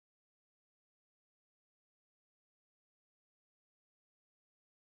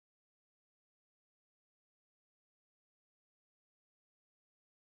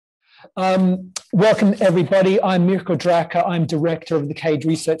Welcome, everybody. I'm Mirko Draka. I'm Director of the Cage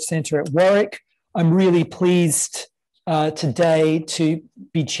Research Centre at Warwick. I'm really pleased today to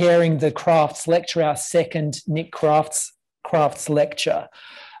be chairing the Crafts Lecture, our second Nick Crafts Lecture.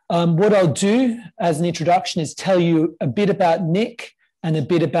 What I'll do as an introduction is tell you a bit about Nick and a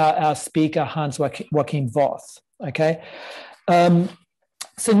bit about our speaker, Joachim Voth. Okay.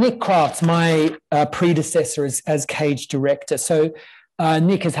 So Nick Crafts, my predecessor as Cage Director. So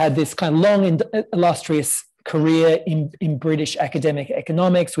Nick has had this kind of long and illustrious career in British academic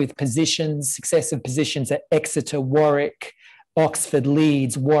economics with successive positions at Exeter, Warwick, Oxford,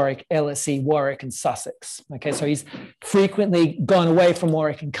 Leeds, Warwick, LSE, Warwick, and Sussex. Okay, so he's frequently gone away from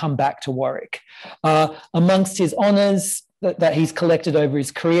Warwick and come back to Warwick. Amongst his honours that he's collected over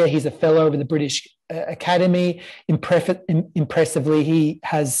his career, he's a fellow of the British Academy. Impressively, he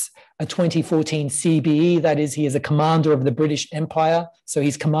has a 2014 CBE, that is, he is a commander of the British Empire, so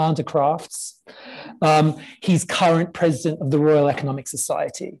he's Commander Crafts. He's current president of the Royal Economic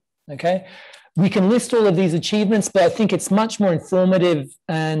Society, okay? We can list all of these achievements, but I think it's much more informative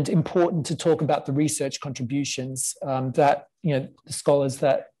and important to talk about the research contributions that, the scholars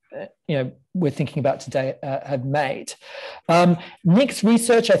that, we're thinking about today have made. Nick's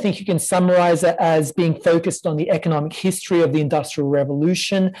research, I think you can summarize it as being focused on the economic history of the Industrial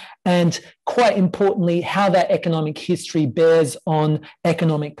Revolution and, quite importantly, how that economic history bears on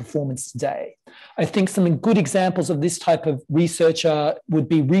economic performance today. I think some good examples of this type of research would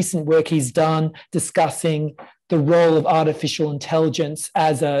be recent work he's done discussing the role of artificial intelligence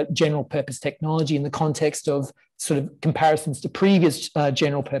as a general purpose technology in the context of sort of comparisons to previous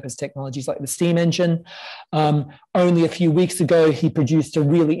general purpose technologies like the steam engine. Only a few weeks ago, he produced a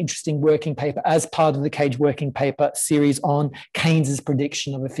really interesting working paper as part of the Cage working paper series on Keynes's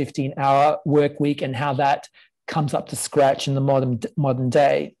prediction of a 15-hour work week and how that comes up to scratch in the modern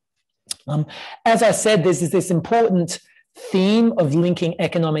day. As I said, there's this important theme of linking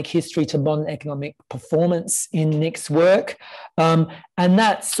economic history to modern economic performance in Nick's work. And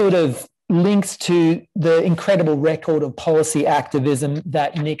that sort of links to the incredible record of policy activism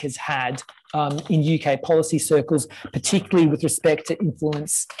that Nick has had in UK policy circles, particularly with respect to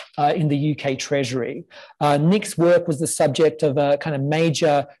influence in the UK Treasury. Nick's work was the subject of a kind of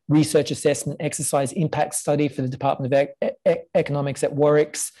major research assessment exercise impact study for the Department of Economics at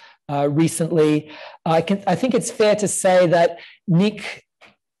Warwick's recently. I think it's fair to say that Nick,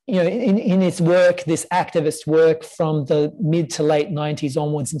 in his work, this activist work from the mid to late 90s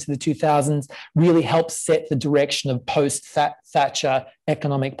onwards into the 2000s really helped set the direction of post-Thatcher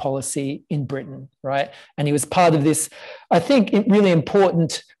economic policy in Britain, right? And he was part of this, I think, really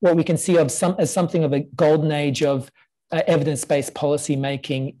important, what we can see as something of a golden age of evidence-based policy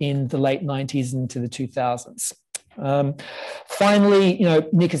making in the late 90s into the 2000s. Finally,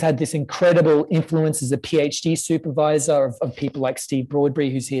 Nick has had this incredible influence as a PhD supervisor of people like Steve Broadbury,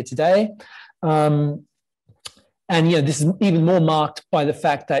 who's here today. And, this is even more marked by the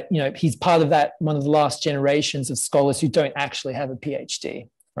fact that, he's part of one of the last generations of scholars who don't actually have a PhD,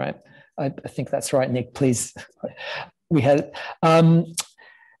 right? I think that's right, Nick, please. We had, and,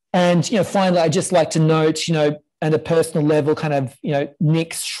 finally, I'd just like to note, at a personal level, kind of,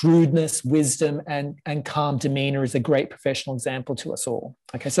 Nick's shrewdness, wisdom, and calm demeanor is a great professional example to us all.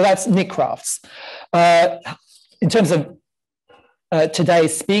 Okay, so that's Nick Crafts. In terms of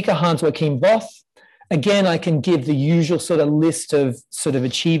today's speaker, Joachim Voth, again, I can give the usual sort of list of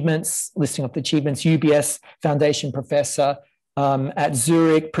achievements, listing of the achievements: UBS Foundation Professor at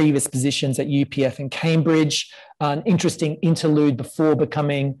Zurich, previous positions at UPF and Cambridge, an interesting interlude before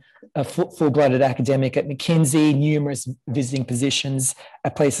becoming a full-blooded academic at McKinsey, numerous visiting positions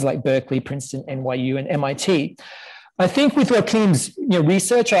at places like Berkeley, Princeton, NYU, and MIT. I think with Joachim's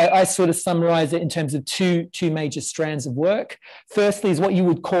research, I sort of summarize it in terms of two major strands of work. Firstly is what you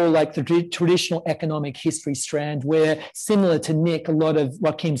would call like the traditional economic history strand, where, similar to Nick, a lot of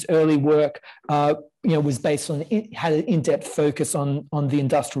Joachim's early work was based on, had an in-depth focus on the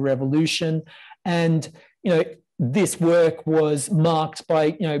Industrial Revolution. And, this work was marked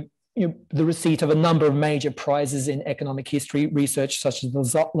by, the receipt of a number of major prizes in economic history research, such as the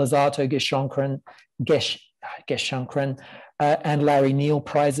Lazato Geshankran and Larry Neal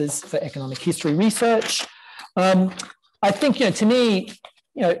prizes for economic history research. I think, to me,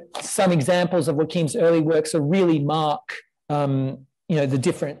 some examples of Joachim's early works are really mark, the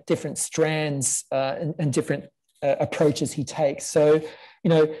different strands and different approaches he takes. So,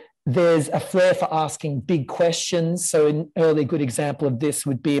 there's a flair for asking big questions. So an early good example of this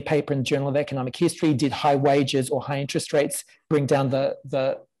would be a paper in the Journal of Economic History: did high wages or high interest rates bring down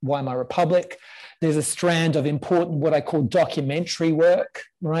the Weimar Republic. There's a strand of important, what I call documentary work,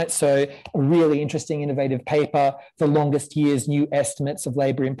 right? So a really interesting, innovative paper, The Longest Years, New Estimates of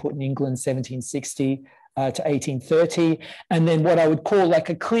Labour Input in England, 1760 to 1830. And then what I would call like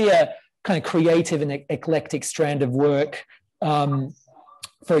a clear kind of creative and eclectic strand of work.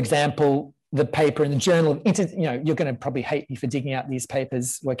 For example, the paper in the Journal of, you're going to probably hate me for digging out these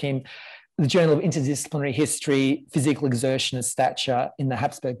papers, Joachim, the Journal of Interdisciplinary History, Physical Exertion as Stature in the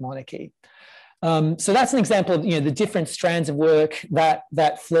Habsburg Monarchy. So that's an example of the different strands of work,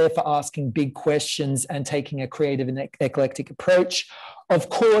 that flair for asking big questions and taking a creative and eclectic approach. Of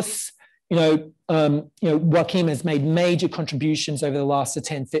course, Joachim has made major contributions over the last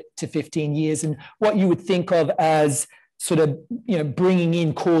 10 to 15 years, and what you would think of as sort of bringing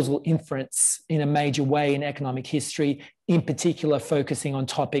in causal inference in a major way in economic history, in particular focusing on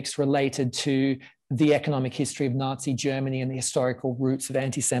topics related to the economic history of Nazi Germany and the historical roots of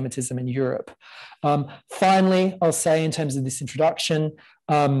anti-Semitism in Europe. Finally, I'll say in terms of this introduction,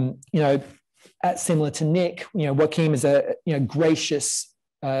 similar to Nick, Joachim is a gracious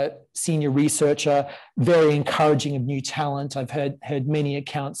senior researcher, very encouraging of new talent. I've heard many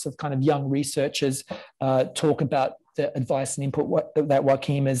accounts of kind of young researchers talk about the advice and input that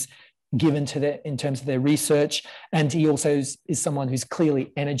Joachim has given to in terms of their research. And he also is someone who's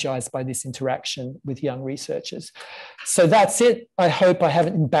clearly energized by this interaction with young researchers. So that's it. I hope I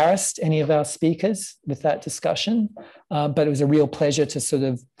haven't embarrassed any of our speakers with that discussion, but it was a real pleasure to sort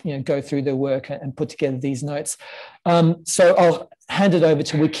of go through the work and put together these notes. So I'll hand it over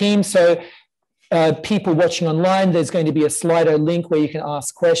to Joachim. So people watching online, there's going to be a Slido link where you can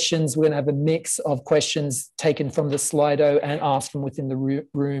ask questions. We're going to have a mix of questions taken from the Slido and asked from within the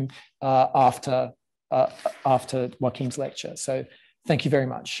room after Joachim's lecture. So thank you very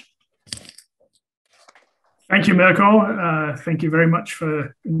much. Thank you, Mirko. Thank you very much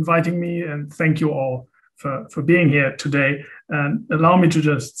for inviting me, and thank you all for being here today. And allow me to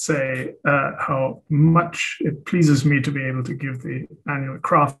just say how much it pleases me to be able to give the annual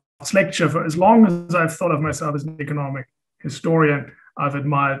Crafts lecture. For as long as I've thought of myself as an economic historian, I've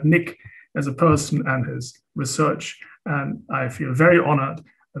admired Nick as a person and his research, and I feel very honored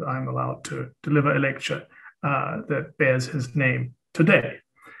that I'm allowed to deliver a lecture that bears his name today.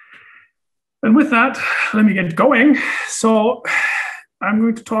 And with that, let me get going. So I'm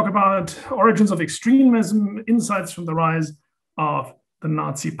going to talk about origins of extremism, insights from the rise of the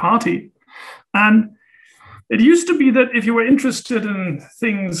Nazi Party. And it used to be that if you were interested in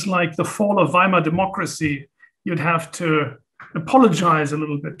things like the fall of Weimar democracy, you'd have to apologize a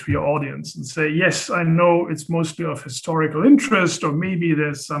little bit to your audience and say, yes, I know it's mostly of historical interest, or maybe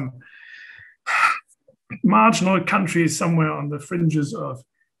there's some marginal countries somewhere on the fringes of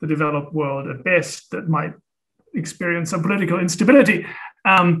the developed world at best that might experience some political instability.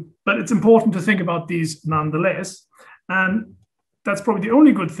 But it's important to think about these nonetheless. And that's probably the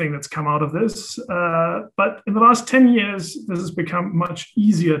only good thing that's come out of this. But in the last 10 years, this has become much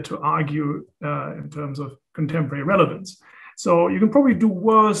easier to argue in terms of contemporary relevance. So you can probably do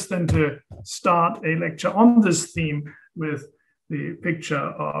worse than to start a lecture on this theme with the picture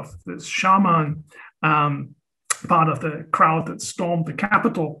of this shaman, part of the crowd that stormed the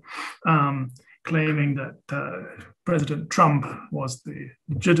Capitol, claiming that President Trump was the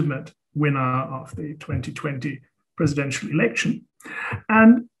legitimate winner of the 2020 presidential election.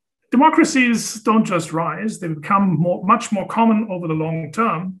 And democracies don't just rise, they've become much more common over the long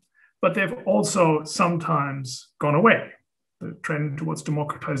term, but they've also sometimes gone away. The trend towards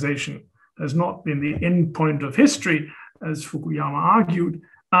democratization has not been the end point of history, as Fukuyama argued,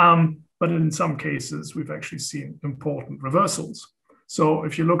 but in some cases, we've actually seen important reversals. So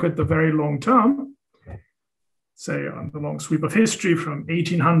if you look at the very long term, say on the long sweep of history from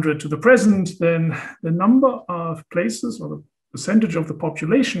 1800 to the present, then the number of places or the percentage of the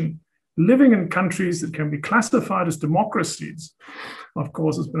population living in countries that can be classified as democracies, of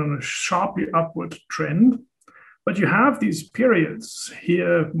course, has been on a sharply upward trend. But you have these periods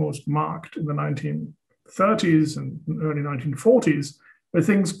here, most marked in the 1930s and early 1940s, where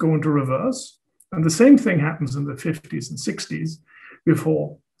things go into reverse. And the same thing happens in the 50s and 60s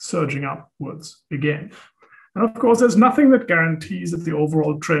before surging upwards again. And of course, there's nothing that guarantees that the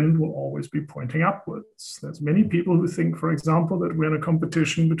overall trend will always be pointing upwards. There's many people who think, for example, that we're in a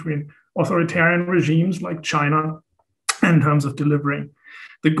competition between authoritarian regimes like China in terms of delivering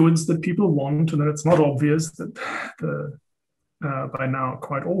the goods that people want, and that it's not obvious that the by now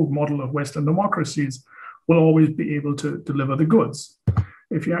quite old model of Western democracies will always be able to deliver the goods.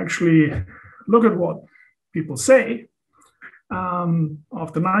 If you actually look at what people say,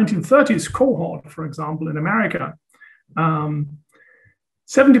 of the 1930s cohort, for example, in America,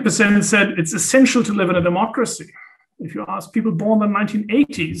 70% said it's essential to live in a democracy. If you ask people born in the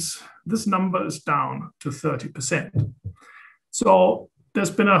 1980s, this number is down to 30%. So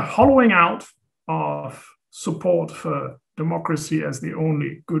there's been a hollowing out of support for democracy as the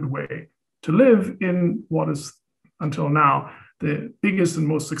only good way to live in what is, until now, the biggest and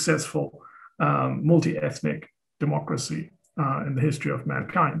most successful multi-ethnic democracy in the history of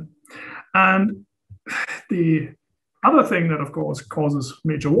mankind. And the other thing that, of course, causes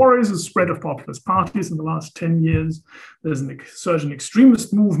major worries is spread of populist parties in the last 10 years. There's a surge in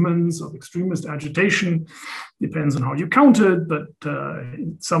extremist movements, of extremist agitation. Depends on how you count it, but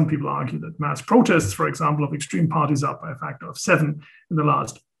some people argue that mass protests, for example, of extreme parties up by a factor of 7 in the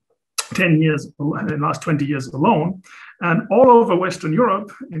last 10 years, in the last 20 years alone. And all over Western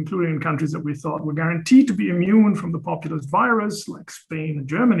Europe, including in countries that we thought were guaranteed to be immune from the populist virus, like Spain and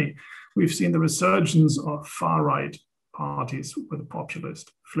Germany, we've seen the resurgence of far-right parties with a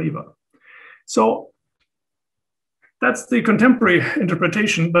populist flavor. So that's the contemporary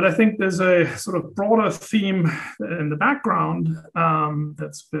interpretation, but I think there's a sort of broader theme in the background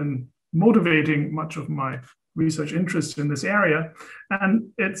that's been motivating much of my research interest in this area, and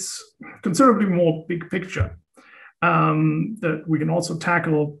it's considerably more big picture that we can also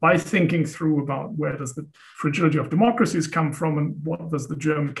tackle by thinking through about where does the fragility of democracies come from and what does the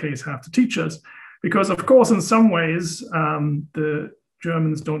German case have to teach us. Because, of course, in some ways, the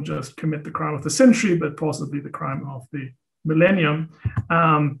Germans don't just commit the crime of the century, but possibly the crime of the millennium.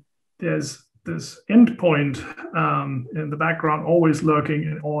 There's this endpoint in the background always lurking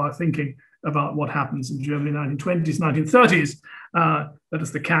in all our thinking about what happens in Germany in the 1920s, 1930s. That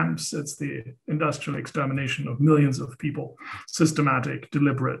is the camps, it's the industrial extermination of millions of people, systematic,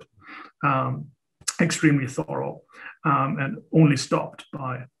 deliberate, extremely thorough, and only stopped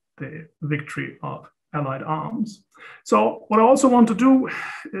by the victory of Allied arms. So what I also want to do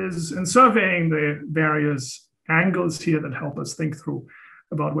is, in surveying the various angles here that help us think through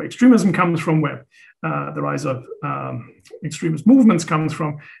about where extremism comes from, where the rise of extremist movements comes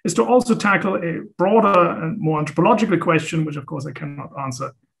from, is to also tackle a broader and more anthropological question, which of course I cannot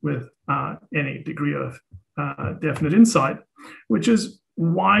answer with any degree of definite insight, which is,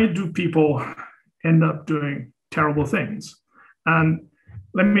 why do people end up doing terrible things? And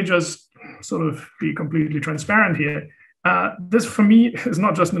let me just sort of be completely transparent here. This, for me, is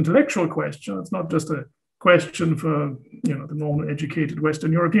not just an intellectual question. It's not just a question for the normal educated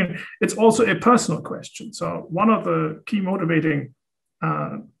Western European. It's also a personal question. So one of the key motivating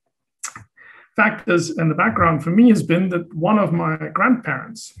factors in the background for me has been that one of my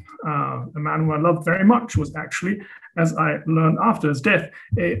grandparents, a man who I loved very much, was actually, as I learned after his death,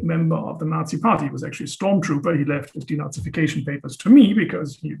 a member of the Nazi party. He was actually a stormtrooper. He left his denazification papers to me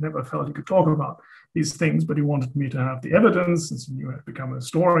because he never felt he could talk about these things, but he wanted me to have the evidence, since he knew I had become a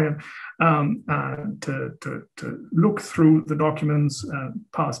historian, to look through the documents and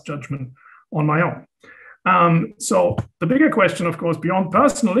pass judgment on my own. So the bigger question, of course, beyond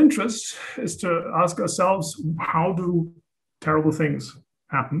personal interest, is to ask ourselves, how do terrible things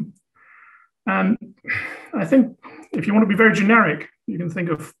happen? And I think if you want to be very generic, you can think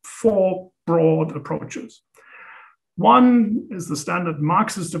of 4 broad approaches. One is the standard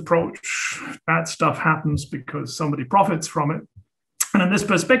Marxist approach. Bad stuff happens because somebody profits from it. And in this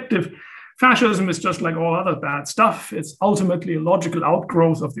perspective, fascism is just like all other bad stuff. It's ultimately a logical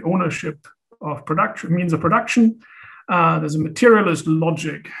outgrowth of the ownership of production, means of production. There's a materialist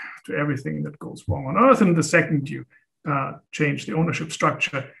logic to everything that goes wrong on Earth. And the second you change the ownership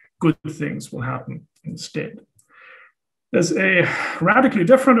structure, good things will happen instead. There's a radically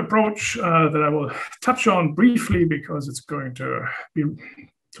different approach that I will touch on briefly because it's going to be,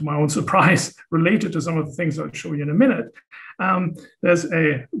 to my own surprise, related to some of the things I'll show you in a minute. There's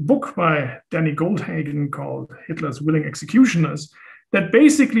a book by Danny Goldhagen called Hitler's Willing Executioners that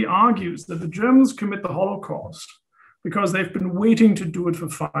basically argues that the Germans commit the Holocaust because they've been waiting to do it for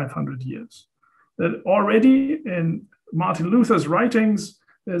 500 years. That already in Martin Luther's writings,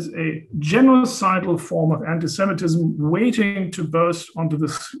 there's a genocidal form of anti-Semitism waiting to burst onto the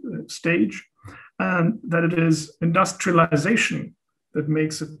stage, and that it is industrialization that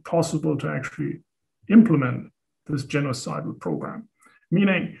makes it possible to actually implement this genocidal program.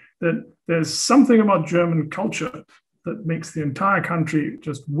 Meaning that there's something about German culture that makes the entire country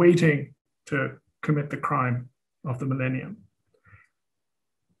just waiting to commit the crime of the millennium.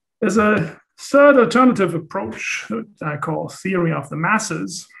 There's a third alternative approach that I call theory of the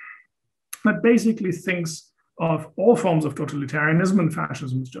masses that basically thinks of all forms of totalitarianism, and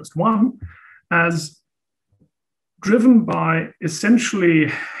fascism is just one, as driven by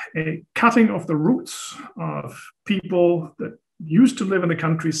essentially a cutting of the roots of people that used to live in the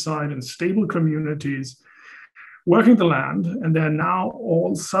countryside in stable communities, working the land, and they're now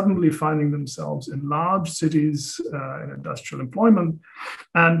all suddenly finding themselves in large cities in industrial employment.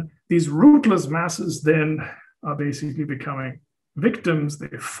 And these rootless masses then are basically becoming victims.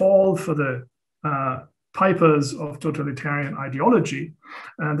 They fall for the pipers of totalitarian ideology.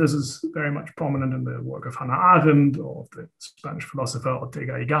 And this is very much prominent in the work of Hannah Arendt or the Spanish philosopher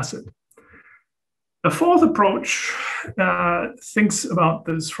Ortega y Gasset. A fourth approach thinks about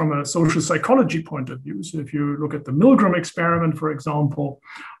this from a social psychology point of view. So if you look at the Milgram experiment, for example,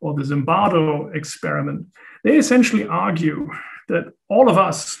 or the Zimbardo experiment, they essentially argue that all of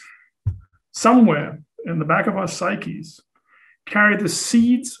us, somewhere in the back of our psyches, carry the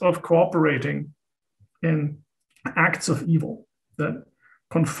seeds of cooperating in acts of evil. That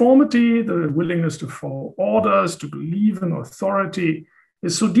conformity, the willingness to follow orders, to believe in authority,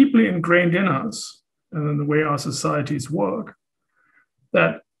 is so deeply ingrained in us and in the way our societies work,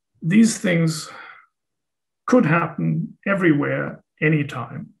 that these things could happen everywhere,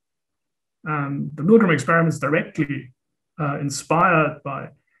 anytime. And the Milgram experiment is directly inspired by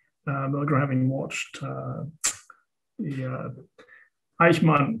Milgram having watched the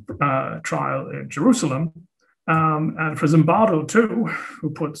Eichmann trial in Jerusalem, and for Zimbardo too,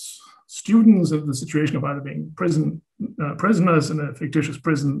 who puts students in the situation of either being prisoners in a fictitious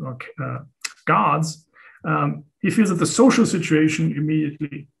prison or guards. He feels that the social situation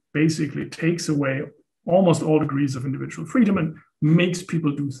immediately basically takes away almost all degrees of individual freedom and makes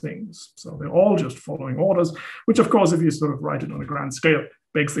people do things. So they're all just following orders, which of course, if you sort of write it on a grand scale,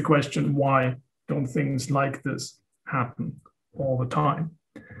 begs the question, why don't things like this happen all the time?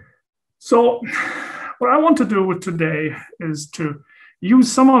 So what I want to do today is to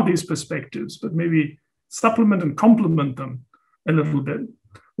use some of these perspectives, but maybe supplement and complement them a little bit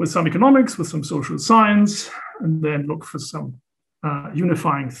with some economics, with some social science, and then look for some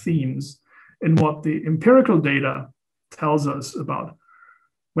unifying themes in what the empirical data tells us about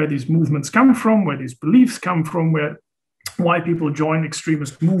where these movements come from, where these beliefs come from, why people join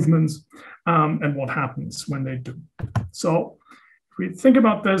extremist movements, and what happens when they do. So if we think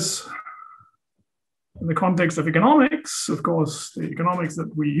about this in the context of economics, of course, the economics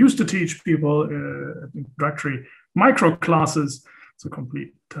that we used to teach people at introductory micro classes, it's a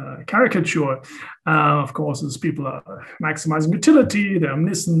complete caricature. Of course, as people are maximizing utility, they're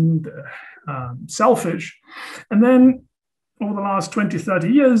omniscient, selfish. And then over the last 20,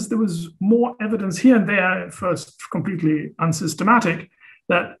 30 years, there was more evidence here and there, at first completely unsystematic,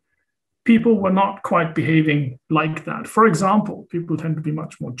 that people were not quite behaving like that. For example, people tend to be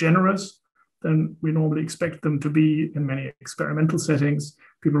much more generous than we normally expect them to be in many experimental settings.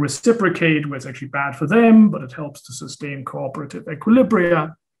 People reciprocate where it's actually bad for them, but it helps to sustain cooperative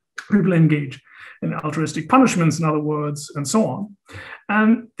equilibria. People engage in altruistic punishments, in other words, and so on.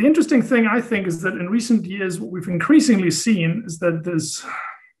 And the interesting thing, I think, is that in recent years, what we've increasingly seen is that this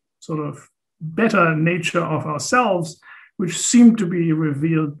sort of better nature of ourselves, which seemed to be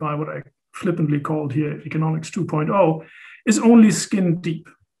revealed by what I flippantly called here economics 2.0, is only skin deep.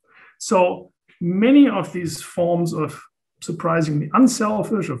 So many of these forms of surprisingly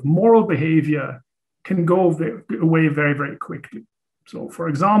unselfish, of moral behavior, can go away very, very quickly. So, for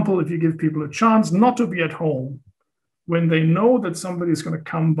example, if you give people a chance not to be at home when they know that somebody is going to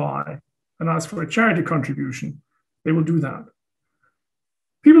come by and ask for a charity contribution, they will do that.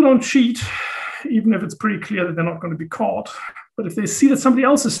 People don't cheat, even if it's pretty clear that they're not going to be caught. But if they see that somebody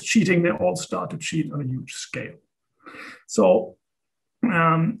else is cheating, they all start to cheat on a huge scale. So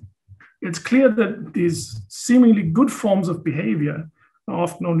it's clear that these seemingly good forms of behavior are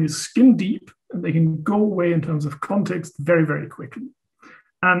often only skin deep, and they can go away in terms of context very, very quickly.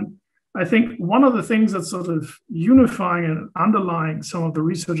 And I think one of the things that's sort of unifying and underlying some of the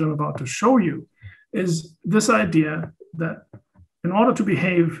research I'm about to show you is this idea that in order to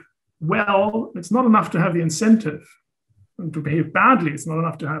behave well, it's not enough to have the incentive. And to behave badly, it's not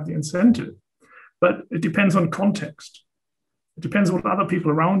enough to have the incentive. But it depends on context. It depends what other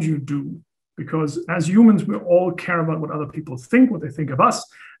people around you do. Because as humans, we all care about what other people think, what they think of us,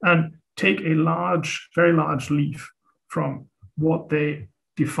 and take a large, very large leaf from what they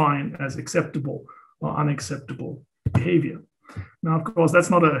define as acceptable or unacceptable behavior. Now, of course, that's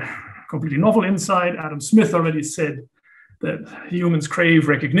not a completely novel insight. Adam Smith already said that humans crave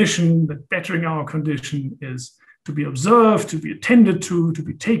recognition, that bettering our condition is to be observed, to be attended to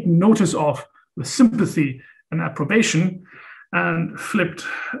be taken notice of with sympathy and approbation. And flipped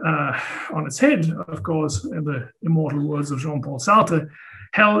on its head, of course, in the immortal words of Jean-Paul Sartre,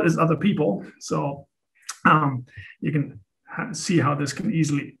 hell is other people. So you can see how this can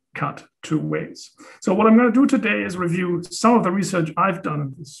easily cut two ways. So what I'm going to do today is review some of the research I've done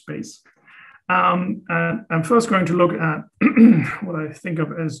in this space. And I'm first going to look at what I think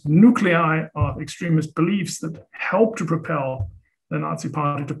of as nuclei of extremist beliefs that help to propel the Nazi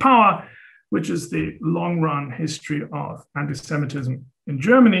Party to power, which is the long-run history of anti-Semitism in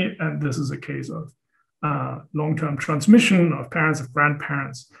Germany. And this is a case of long-term transmission of parents, of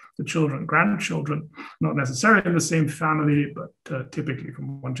grandparents to children, grandchildren, not necessarily in the same family, but typically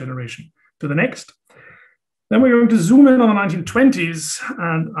from one generation to the next. Then we're going to zoom in on the 1920s,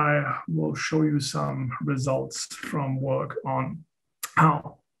 and I will show you some results from work on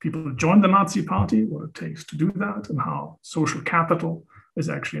how people joined the Nazi Party, what it takes to do that, and how social capital is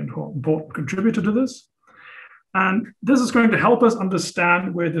actually an important contributor to this. And this is going to help us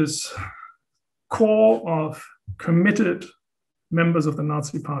understand where this core of committed members of the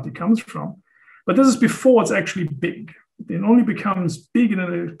Nazi Party comes from. But this is before it's actually big. It only becomes big in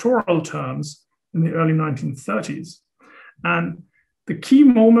electoral terms in the early 1930s. And the key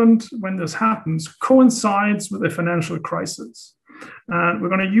moment when this happens coincides with a financial crisis. And we're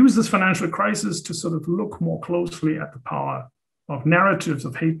going to use this financial crisis to sort of look more closely at the power of narratives,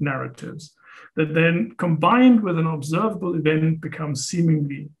 of hate narratives, that then combined with an observable event becomes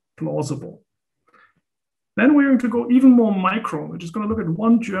seemingly plausible. Then we're going to go even more micro. We're just going to look at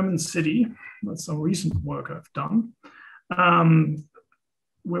one German city. That's some recent work I've done,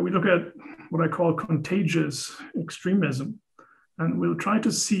 where we look at what I call contagious extremism. And we'll try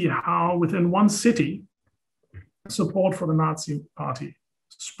to see how within one city, support for the Nazi Party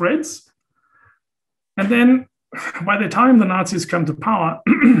spreads. And then by the time the Nazis come to power,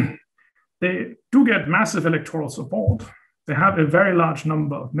 they do get massive electoral support. They have a very large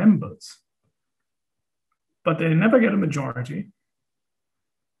number of members, but they never get a majority.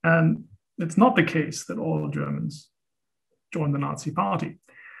 And it's not the case that all Germans join the Nazi Party.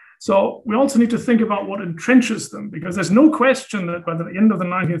 So we also need to think about what entrenches them, because there's no question that by the end of the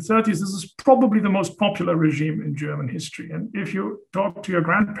 1930s, this is probably the most popular regime in German history. And if you talk to your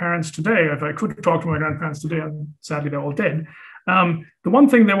grandparents today, if I could talk to my grandparents today, and sadly they're all dead, the one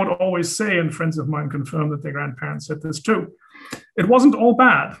thing they would always say, and friends of mine confirm that their grandparents said this too, it wasn't all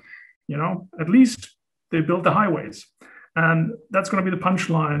bad, you know, at least they built the highways. And that's going to be the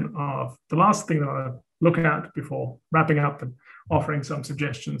punchline of the last thing that I'll look at before wrapping up and offering some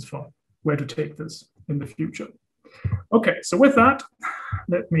suggestions for where to take this in the future. Okay, so with that,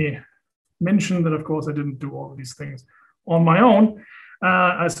 let me mention that, of course, I didn't do all of these things on my own.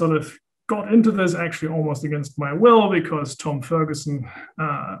 I sort of got into this actually almost against my will, because Tom Ferguson,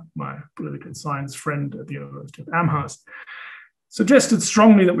 my political science friend at the University of Amherst, suggested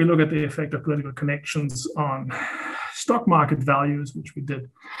strongly that we look at the effect of political connections on stock market values, which we did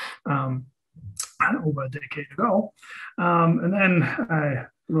over a decade ago. And then I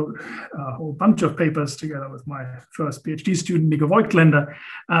wrote a whole bunch of papers together with my first PhD student, Nico Voigtländer,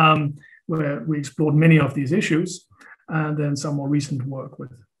 where we explored many of these issues, and then some more recent work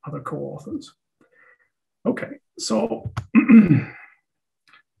with other co-authors. Okay, so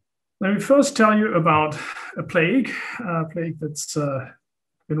let me first tell you about a plague that's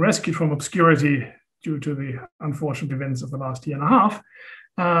been rescued from obscurity due to the unfortunate events of the last year and a half.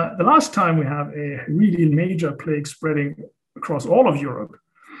 The last time we have a really major plague spreading across all of Europe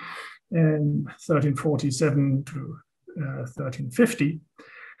in 1347 to 1350,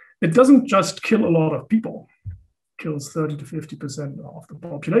 it doesn't just kill a lot of people, it kills 30 to 50% of the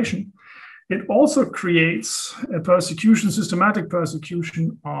population. It also creates a persecution, systematic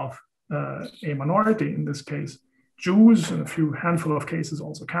persecution of a minority, in this case, Jews, in a few handful of cases,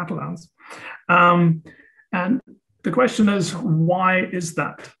 also Catalans. And the question is, why is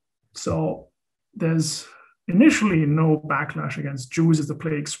that? So there's initially no backlash against Jews as the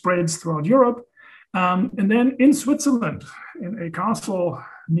plague spreads throughout Europe. And then in Switzerland, in a castle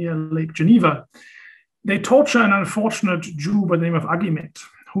near Lake Geneva, they torture an unfortunate Jew by the name of Agimet,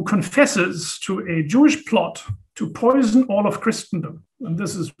 who confesses to a Jewish plot to poison all of Christendom. And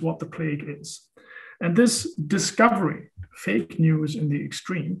this is what the plague is. And this discovery, fake news in the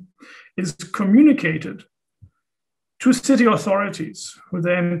extreme, is communicated to city authorities, who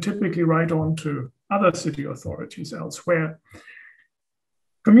then typically write on to other city authorities elsewhere,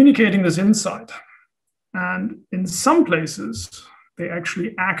 communicating this insight. And in some places, they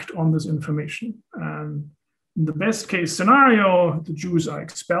actually act on this information. And in the best case scenario, the Jews are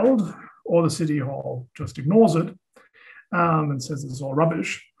expelled, or the city hall just ignores it and says this is all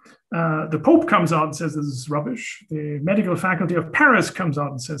rubbish. The Pope comes out and says this is rubbish. The medical faculty of Paris comes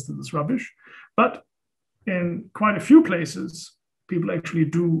out and says this is rubbish. But in quite a few places, people actually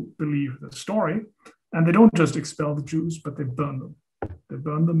do believe the story, and they don't just expel the Jews, but they burn them they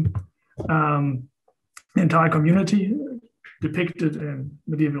burned them. The entire community depicted in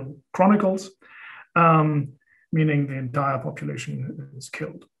medieval chronicles, meaning the entire population is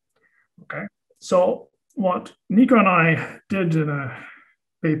killed. Okay, so what Nico and I did in a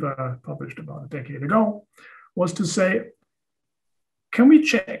paper published about a decade ago was to say, can we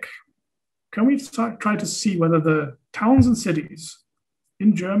check? Can we try to see whether the towns and cities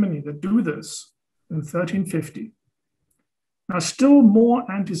in Germany that do this in 1350 are still more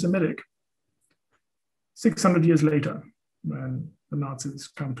anti-Semitic 600 years later when the Nazis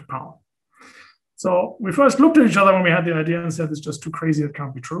come to power? So we first looked at each other when we had the idea and said, it's just too crazy, it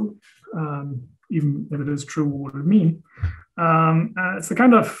can't be true. Even if it is true, what would it mean? It's the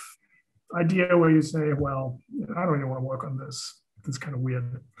kind of idea where you say, well, I don't really want to work on this. It's kind of weird.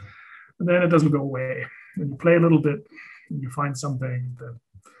 And then it doesn't go away. And you play a little bit, and you find something. That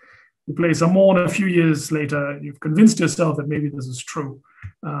you play some more, and a few years later, you've convinced yourself that maybe this is true.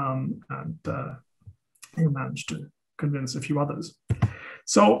 And you managed to convince a few others.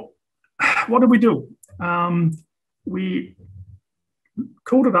 So what did we do? We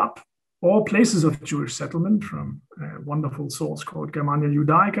coded up all places of Jewish settlement from a wonderful source called Germania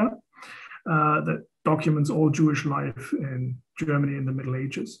Judaica that documents all Jewish life in Germany in the Middle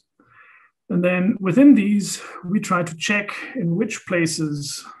Ages. And then within these, we try to check in which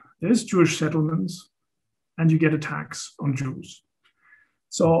places there's Jewish settlements and you get attacks on Jews.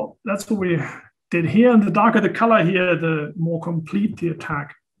 So that's what we did here. And the darker the color here, the more complete the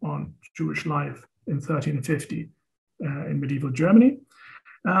attack on Jewish life in 1350 in medieval Germany.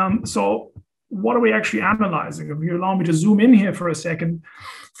 So what are we actually analyzing? If you allow me to zoom in here for a second,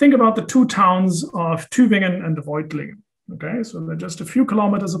 think about the two towns of Tübingen and Reutlingen. Okay, so they're just a few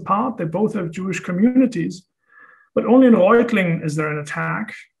kilometers apart. They both have Jewish communities, but only in Reutlingen is there an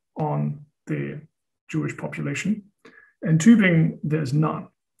attack on the Jewish population. In Tübingen, there's none.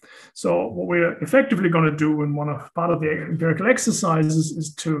 So what we're effectively going to do in part of the empirical exercises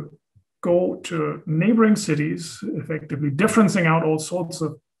is to go to neighboring cities, effectively differencing out all sorts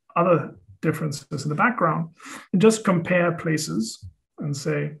of other differences in the background, and just compare places and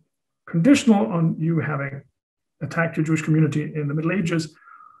say, conditional on you having attacked your Jewish community in the Middle Ages,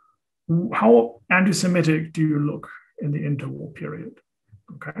 how anti-Semitic do you look in the interwar period?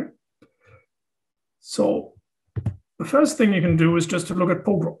 Okay. So the first thing you can do is just to look at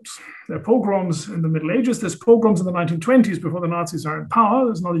pogroms. There are pogroms in the Middle Ages. There's pogroms in the 1920s before the Nazis are in power.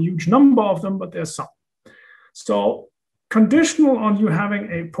 There's not a huge number of them, but there's some. So conditional on you having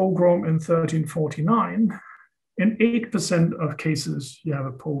a pogrom in 1349, in 8% of cases, you have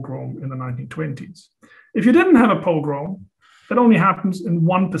a pogrom in the 1920s. If you didn't have a pogrom, that only happens in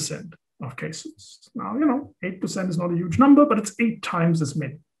 1% of cases. Now, 8% is not a huge number, but it's 8 times as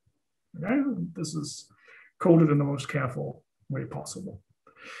many. Okay? This is coded in the most careful way possible.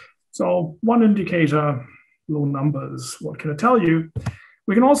 So one indicator, low numbers, what can it tell you?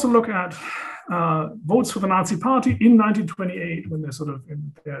 We can also look at votes for the Nazi Party in 1928, when they're sort of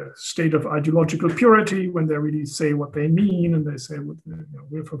in their state of ideological purity, when they really say what they mean, and they say,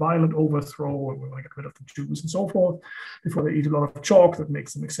 we're for violent overthrow, and we want to get rid of the Jews and so forth, before they eat a lot of chalk that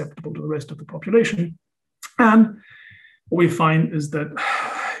makes them acceptable to the rest of the population. And what we find is that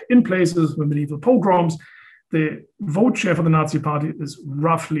in places with medieval pogroms, the vote share for the Nazi Party is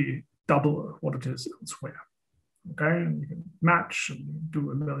roughly double what it is elsewhere. Okay, and you can match and do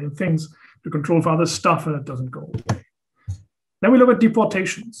a million things to control for other stuff, and it doesn't go away. Then we look at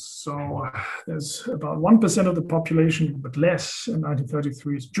deportations. So there's about 1% of the population, but less, in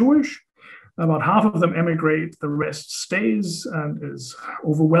 1933 is Jewish. About half of them emigrate, the rest stays and is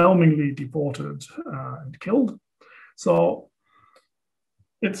overwhelmingly deported and killed. So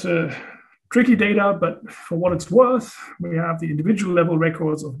it's a tricky data, but for what it's worth, we have the individual level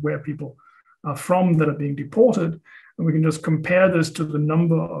records of where people are from that are being deported, and we can just compare this to the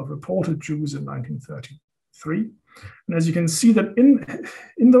number of reported Jews in 1933. And as you can see that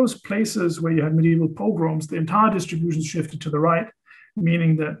in those places where you had medieval pogroms, the entire distribution shifted to the right,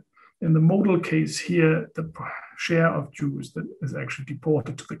 meaning that in the modal case here, the share of Jews that is actually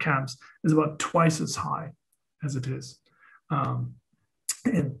deported to the camps is about twice as high as it is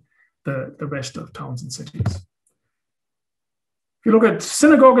in the rest of towns and cities. If you look at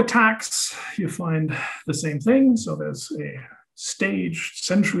synagogue attacks, you find the same thing. So there's a staged,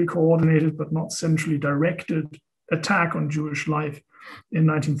 centrally coordinated, but not centrally directed attack on Jewish life in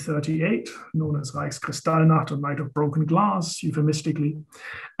 1938, known as Reichskristallnacht, or Night of Broken Glass, euphemistically.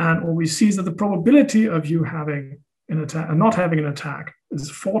 And what we see is that the probability of you having an attack and not having an attack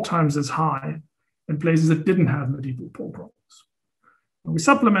is 4 times as high in places that didn't have medieval pogroms. And we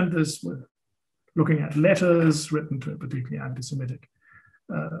supplement this with looking at letters written to a particularly anti-Semitic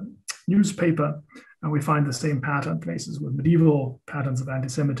newspaper, and we find the same pattern. Places with medieval patterns of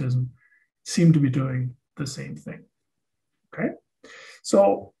anti-Semitism seem to be doing the same thing. Okay,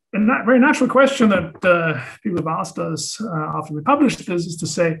 so a very natural question that people have asked us after we published this is to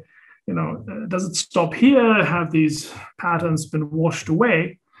say, does it stop here? Have these patterns been washed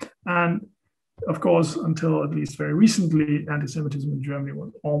away? And of course, until at least very recently, anti-Semitism in Germany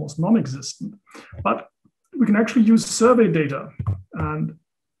was almost non-existent. But we can actually use survey data and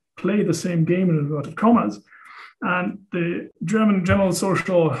play the same game in inverted commas. And the German General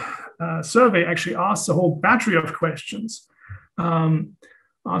Social Survey actually asks a whole battery of questions,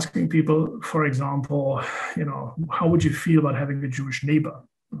 asking people, for example, how would you feel about having a Jewish neighbor?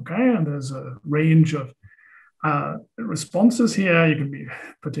 Okay, and there's a range of responses here. You can be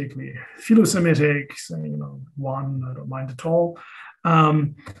particularly philo-Semitic, saying, 1, I don't mind at all.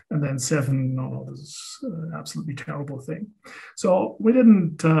 And then 7, no, this is an absolutely terrible thing. So we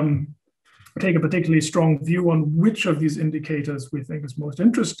didn't take a particularly strong view on which of these indicators we think is most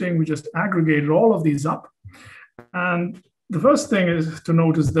interesting. We just aggregated all of these up. And the first thing is to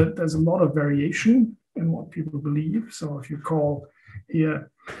notice that there's a lot of variation in what people believe. So if you call here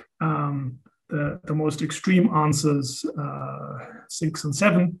the most extreme answers 6 and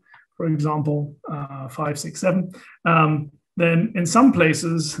 7, for example, 5, 6, 7, then in some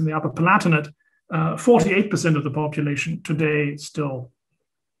places in the Upper Palatinate, 48% of the population today still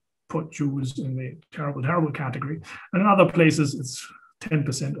put Jews in the terrible, terrible category. And in other places, it's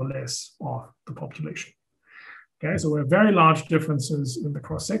 10% or less of the population. Okay, so we have very large differences in the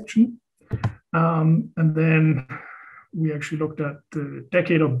cross-section. And then we actually looked at the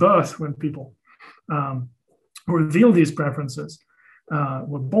decade of birth when people revealed these preferences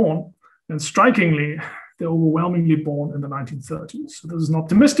were born. And strikingly, they're overwhelmingly born in the 1930s. So this is an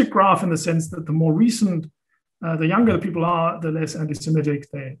optimistic graph in the sense that the more recent, the younger the people are, the less anti-Semitic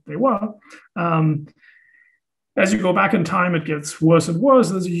they were. As you go back in time, it gets worse and worse.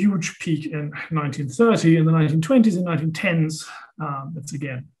 There's a huge peak in 1930. In the 1920s and 1910s, it's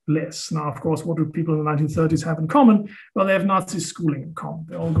again less. Now, of course, what do people in the 1930s have in common? Well, they have Nazi schooling in common.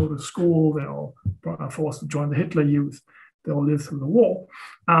 They all go to school. They all are forced to join the Hitler Youth. They all live through the war.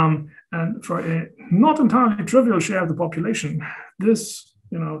 And for a not entirely trivial share of the population, this,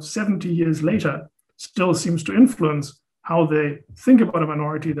 70 years later, still seems to influence how they think about a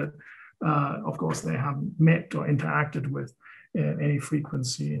minority that, of course, they haven't met or interacted with in any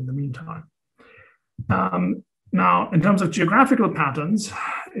frequency in the meantime. Now, in terms of geographical patterns,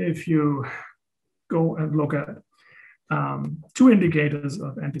 if you go and look at 2 indicators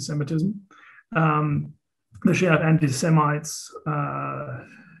of anti-Semitism, the share of anti-Semites,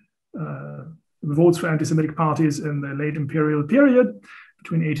 votes for anti-Semitic parties in the late imperial period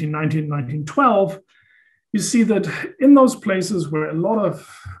between 1890 and 1912, you see that in those places where a lot of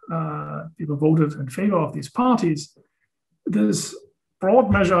people voted in favor of these parties, this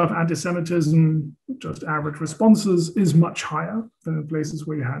broad measure of anti-Semitism, just average responses, is much higher than in places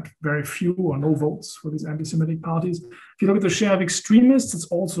where you had very few or no votes for these anti-Semitic parties. If you look at the share of extremists, it's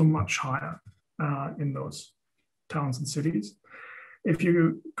also much higher in those towns and cities. If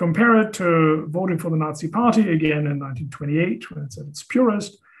you compare it to voting for the Nazi Party, again in 1928, when it's at its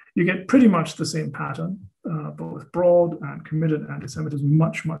purest, you get pretty much the same pattern, both broad and committed anti-Semitism,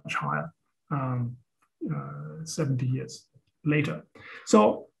 much, much higher 70 years later.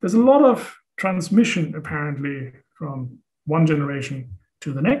 So there's a lot of transmission, apparently, from one generation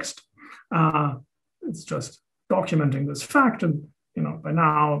to the next. It's just documenting this fact. And by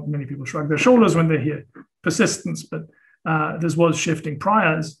now, many people shrug their shoulders when they hear persistence, but this was shifting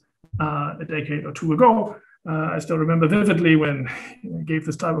priors a decade or 2 ago. I still remember vividly when I gave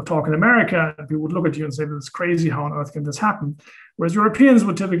this type of talk in America, and people would look at you and say, "This is crazy. How on earth can this happen?" Whereas Europeans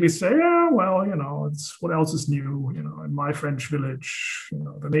would typically say, "Yeah, well, it's what else is new? In my French village,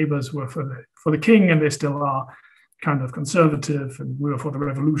 the neighbors were for the king, and they still are kind of conservative, and we were for the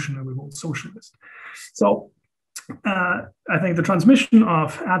revolution, and we were socialist." So I think the transmission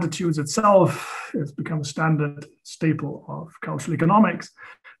of attitudes itself has become a standard staple of cultural economics.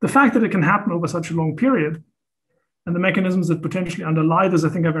 The fact that it can happen over such a long period and the mechanisms that potentially underlie this, I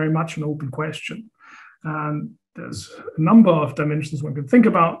think, are very much an open question. And there's a number of dimensions one can think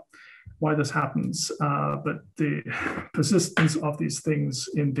about why this happens, but the persistence of these things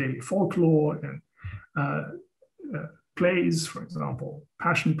in daily folklore and plays, for example,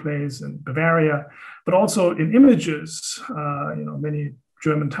 passion plays in Bavaria, but also in images. Many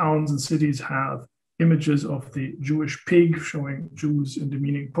German towns and cities have images of the Jewish pig, showing Jews in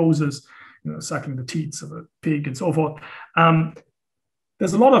demeaning poses, sucking the teats of a pig and so forth.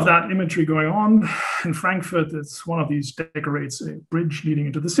 there's a lot of that imagery going on. In Frankfurt, it's one of these decorates a bridge leading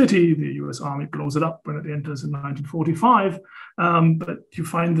into the city. The US Army blows it up when it enters in 1945. But you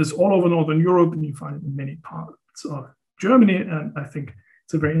find this all over Northern Europe, and you find it in many parts of Germany. And I think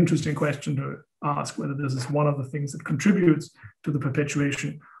it's a very interesting question to ask whether this is one of the things that contributes to the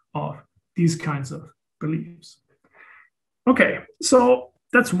perpetuation of these kinds of beliefs. Okay, so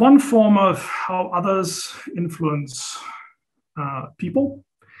that's one form of how others influence people.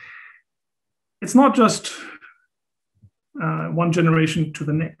 It's not just one generation to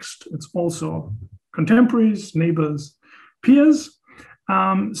the next. It's also contemporaries, neighbors, peers.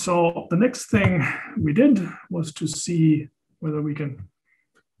 So the next thing we did was to see whether we can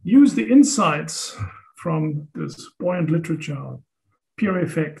use the insights from this buoyant literature, peer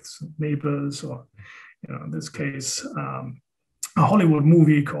effects, neighbors, or in this case, a Hollywood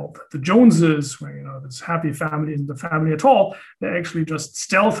movie called The Joneses, where this happy family isn't a family at all. They're actually just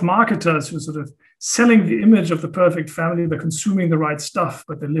stealth marketers who are sort of selling the image of the perfect family. They're consuming the right stuff,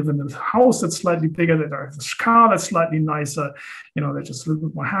 but they live in a house that's slightly bigger. They drive a car that's slightly nicer. They're just a little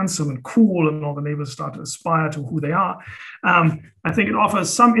bit more handsome and cool, and all the neighbors start to aspire to who they are. I think it offers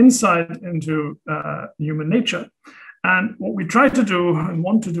some insight into human nature. And what we try to do and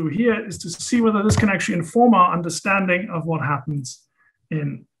want to do here is to see whether this can actually inform our understanding of what happens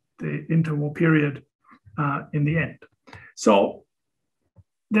in the interwar period in the end. So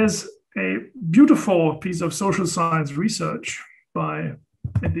there's a beautiful piece of social science research by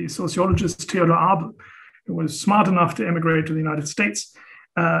the sociologist Theodor Abel, who was smart enough to emigrate to the United States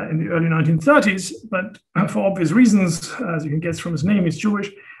in the early 1930s, but for obvious reasons, as you can guess from his name, he's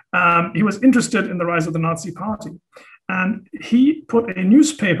Jewish. He was interested in the rise of the Nazi Party. And he put a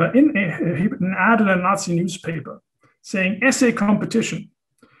newspaper he put an ad in a Nazi newspaper saying, essay competition.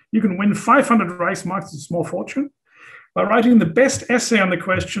 You can win 500 Reichsmarks, it's a small fortune, by writing the best essay on the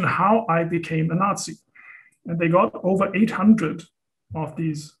question, how I became a Nazi. And they got over 800 of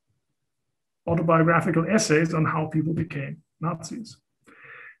these autobiographical essays on how people became Nazis.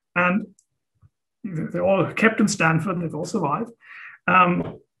 And they're all kept in Stanford, they've all survived.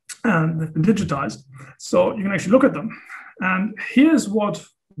 And they've been digitized. So you can actually look at them. And here's what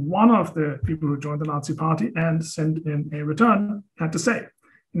one of the people who joined the Nazi Party and sent in a return had to say.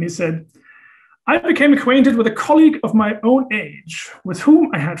 And he said, I became acquainted with a colleague of my own age with whom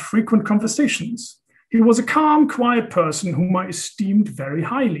I had frequent conversations. He was a calm, quiet person whom I esteemed very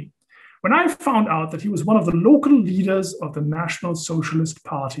highly. When I found out that he was one of the local leaders of the National Socialist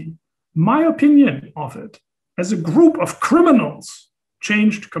Party, my opinion of it as a group of criminals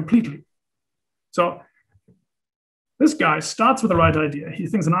changed completely. So this guy starts with the right idea. He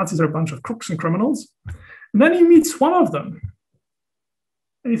thinks the Nazis are a bunch of crooks and criminals. And then he meets one of them.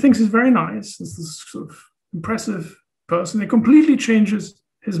 And he thinks he's very nice. This sort of impressive person. He completely changes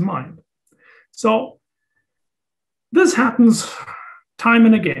his mind. So this happens time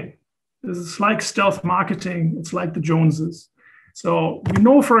and again. This is like stealth marketing. It's like the Joneses. So we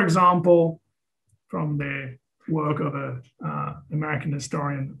know, for example, from the work of an American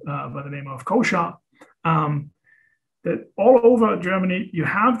historian by the name of Kosha, that all over Germany, you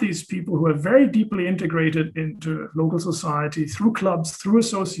have these people who are very deeply integrated into local society through clubs, through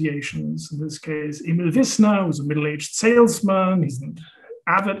associations. In this case, Emil Wissner, who's a middle-aged salesman. He's an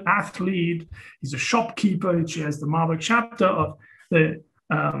avid athlete. He's a shopkeeper. He chairs the Marburg chapter of the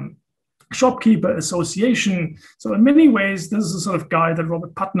Shopkeeper Association. So in many ways, this is the sort of guy that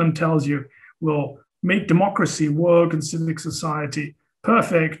Robert Putnam tells you will make democracy work and civic society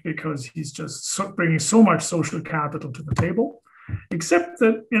perfect, because he's just bringing so much social capital to the table. Except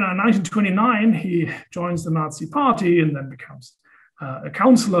that in 1929, he joins the Nazi Party and then becomes a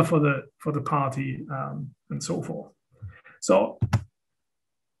counselor for the party and so forth. So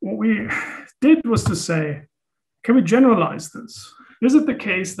what we did was to say, can we generalize this? Is it the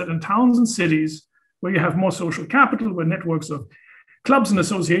case that in towns and cities where you have more social capital, where networks of clubs and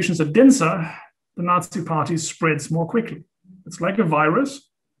associations are denser, the Nazi Party spreads more quickly? It's like a virus,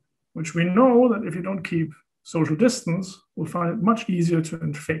 which we know that if you don't keep social distance, we'll find it much easier to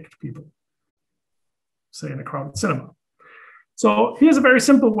infect people, say in a crowded cinema. So here's a very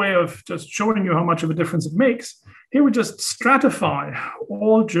simple way of just showing you how much of a difference it makes. Here we just stratify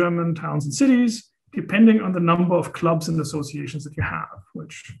all German towns and cities depending on the number of clubs and associations that you have,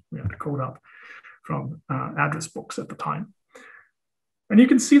 which we had to code up from address books at the time. And you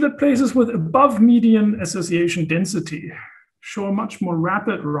can see that places with above median association density show a much more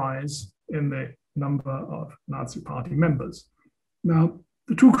rapid rise in the number of Nazi Party members. Now,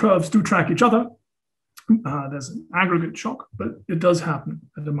 the two curves do track each other. There's an aggregate shock, but it does happen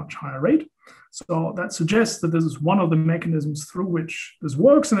at a much higher rate. So that suggests that this is one of the mechanisms through which this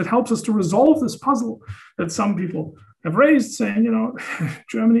works, and it helps us to resolve this puzzle that some people have raised, saying, you know,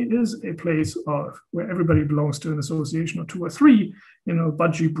 Germany is a place where everybody belongs to an association or two or three, you know,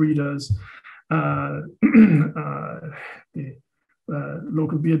 budgie breeders, the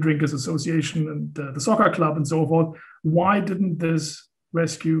local beer drinkers association, and the soccer club, and so forth. Why didn't this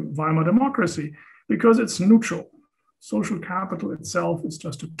rescue Weimar democracy? Because it's neutral. Social capital itself is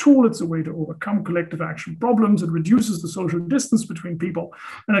just a tool. It's a way to overcome collective action problems. It reduces the social distance between people,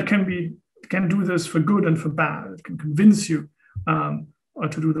 and it can do this for good and for bad. It can convince you to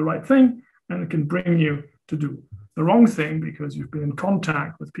do the right thing, and it can bring you to do the wrong thing because you've been in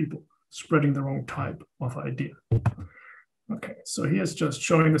contact with people spreading the wrong type of idea. Okay, so here's just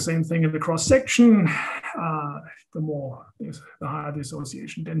showing the same thing in the cross section. The higher the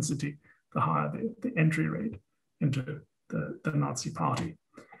association density, the higher the entry rate into the Nazi party.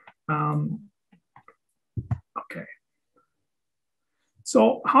 Okay.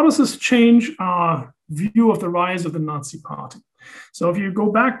 So how does this change our view of the rise of the Nazi party? So if you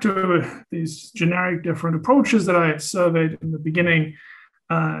go back to these generic different approaches that I surveyed in the beginning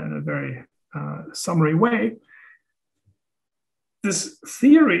in a very summary way, this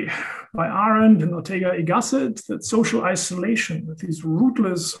theory by Arendt and Ortega y Gasset that social isolation, that these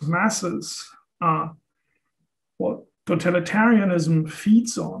rootless masses are what totalitarianism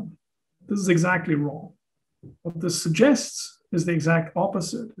feeds on, this is exactly wrong. What this suggests is the exact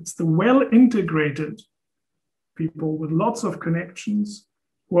opposite. It's the well-integrated people with lots of connections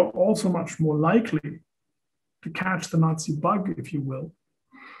who are also much more likely to catch the Nazi bug, if you will.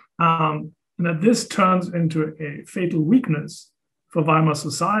 And that this turns into a fatal weakness for Weimar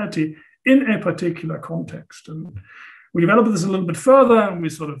society in a particular context. And we develop this a little bit further, and we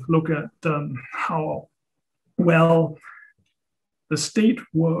sort of look at how well the state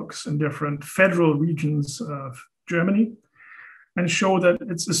works in different federal regions of Germany, and show that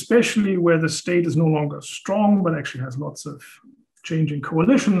it's especially where the state is no longer strong, but actually has lots of changing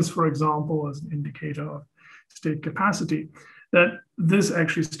coalitions, for example, as an indicator of state capacity, that this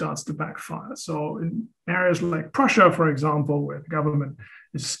actually starts to backfire. So in areas like Prussia, for example, where the government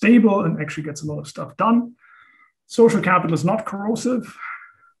is stable and actually gets a lot of stuff done, social capital is not corrosive.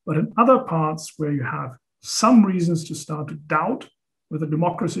 But in other parts where you have some reasons to start to doubt whether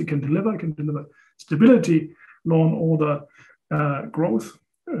democracy can deliver stability, law and order, growth,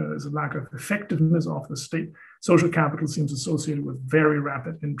 there's a lack of effectiveness of the state, social capital seems associated with very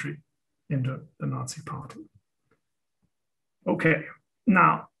rapid entry into the Nazi party. Okay,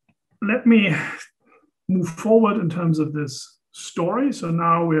 now let me move forward in terms of this story. So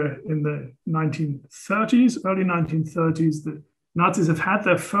now we're in the 1930s, early 1930s. The Nazis have had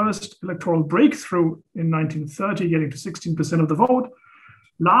their first electoral breakthrough in 1930, getting to 16% of the vote,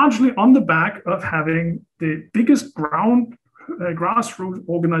 largely on the back of having the biggest grassroots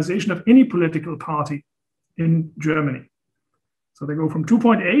organization of any political party in Germany. So they go from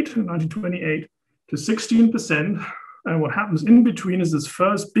 2.8 in 1928 to 16%. And what happens in between is this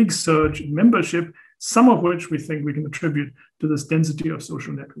first big surge in membership, some of which we think we can attribute to this density of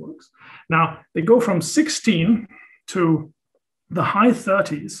social networks. Now, they go from 16 to the high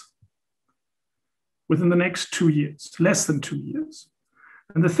 30s within the next 2 years, less than 2 years.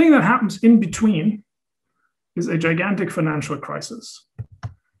 And the thing that happens in between is a gigantic financial crisis.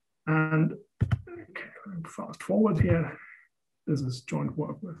 And okay, fast forward here. This is joint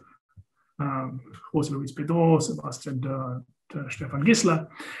work with José Luis Pedro, Sebastian Dörr, Stefan Gissler.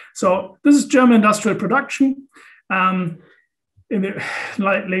 So this is German industrial production in the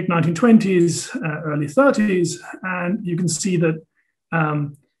late 1920s, early 30s. And you can see that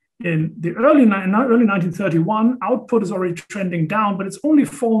in the early 1931, output is already trending down, but it's only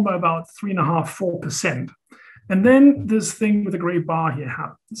fallen by about 3.5%, 4%. And then this thing with the gray bar here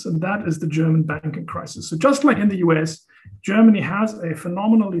happens, and that is the German banking crisis. So just like in the US, Germany has a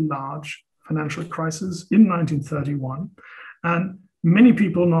phenomenally large financial crisis in 1931. And many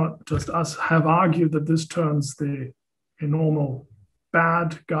people, not just us, have argued that this turns a normal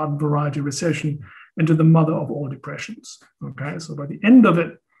bad garden variety recession into the mother of all depressions. Okay, so by the end of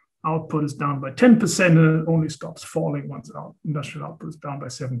it, output is down by 10% and it only stops falling once industrial output is down by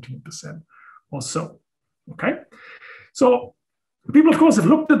 17% or so. Okay, so people, of course, have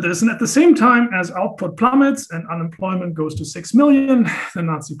looked at this, and at the same time as output plummets and unemployment goes to 6 million, the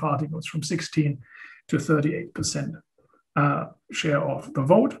Nazi party goes from 16 to 38% share of the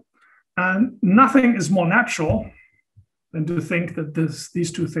vote. And nothing is more natural than to think that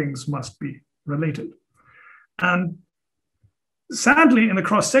these two things must be related. And sadly, in the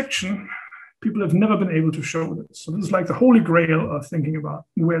cross-section, people have never been able to show this. So this is like the holy grail of thinking about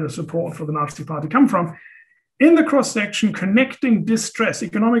where the support for the Nazi Party come from. In the cross-section, connecting distress,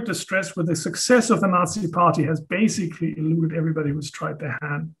 economic distress, with the success of the Nazi Party has basically eluded everybody who's tried their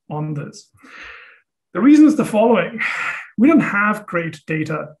hand on this. The reason is the following. We don't have great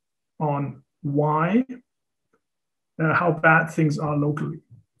data on why, how bad things are locally.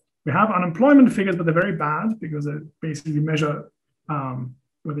 We have unemployment figures, but they're very bad because they basically measure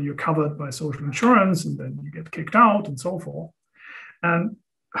whether you're covered by social insurance and then you get kicked out and so forth. And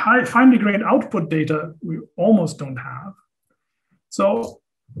finely grained output data we almost don't have. So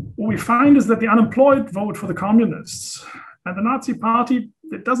what we find is that the unemployed vote for the communists, and the Nazi Party,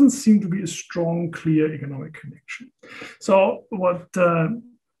 there doesn't seem to be a strong, clear economic connection. So what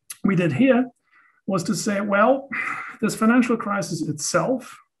we did here was to say, well, this financial crisis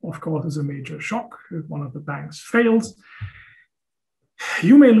itself, of course, is a major shock. If one of the banks fails,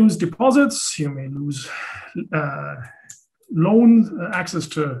 you may lose deposits, you may lose loans, access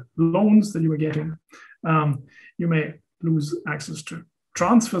to loans that you were getting. You may lose access to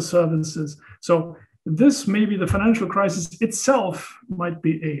transfer services. So this, maybe the financial crisis itself, might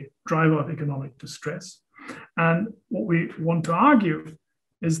be a driver of economic distress. And what we want to argue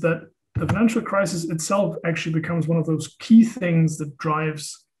is that the financial crisis itself actually becomes one of those key things that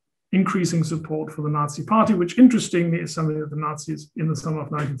drives increasing support for the Nazi Party, which interestingly is something that the Nazis in the summer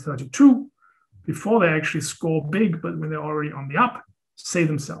of 1932, before they actually score big, but when they're already on the up, say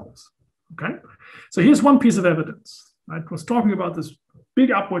themselves, okay? So here's one piece of evidence. I was talking about this big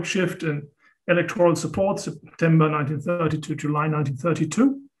upward shift in electoral support, September 1930 to July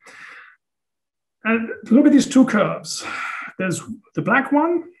 1932. And look at these two curves. There's the black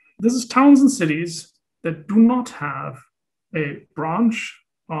one. This is towns and cities that do not have a branch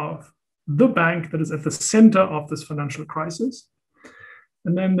of the bank that is at the center of this financial crisis.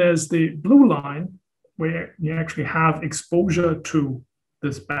 And then there's the blue line where you actually have exposure to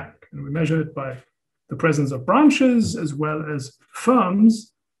this bank. And we measure it by the presence of branches as well as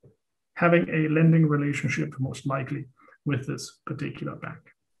firms having a lending relationship, most likely, with this particular bank.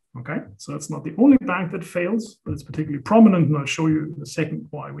 Okay, so it's not the only bank that fails, but it's particularly prominent. And I'll show you in a second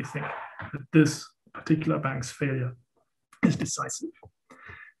why we think that this particular bank's failure is decisive.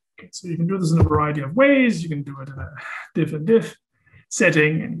 Okay, so you can do this in a variety of ways. You can do it in a diff and diff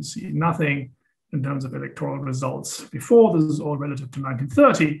setting, and you see nothing in terms of electoral results before. This is all relative to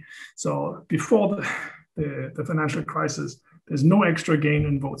 1930. So before the financial crisis, there's no extra gain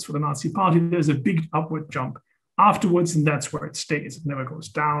in votes for the Nazi Party. There's a big upward jump afterwards, and that's where it stays. It never goes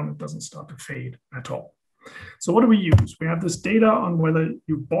down. It doesn't start to fade at all. So what do we use? We have this data on whether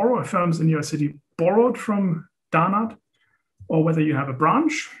you borrow, firms in your city borrowed from Danat, or whether you have a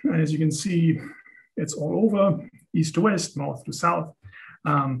branch. And as you can see, it's all over, east to west, north to south.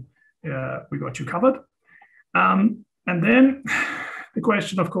 We got you covered. And then the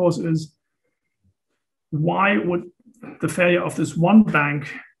question, of course, is why would the failure of this one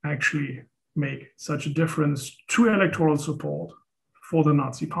bank actually make such a difference to electoral support for the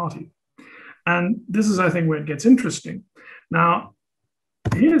Nazi Party? And this is, I think, where it gets interesting. Now,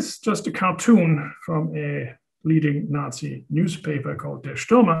 here's just a cartoon from a leading Nazi newspaper called Der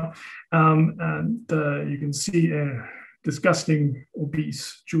Stürmer. You can see a disgusting,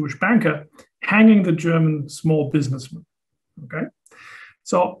 obese Jewish banker hanging the German small businessman. Okay,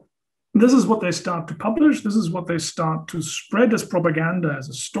 so this is what they start to publish. This is what they start to spread as propaganda, as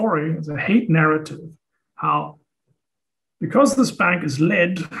a story, as a hate narrative. How, because this bank is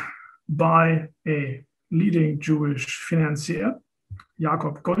led by a leading Jewish financier,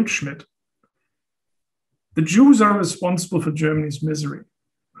 Jakob Goldschmidt, the Jews are responsible for Germany's misery.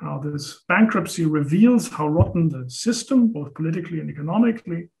 How this bankruptcy reveals how rotten the system, both politically and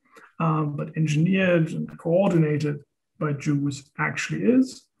economically, but engineered and coordinated by Jews, actually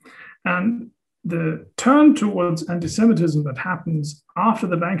is. And the turn towards anti-Semitism that happens after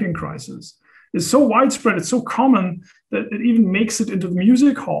the banking crisis is so widespread, it's so common that it even makes it into the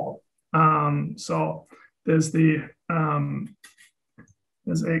music hall. So there's a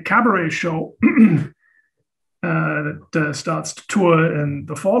cabaret show that starts to tour in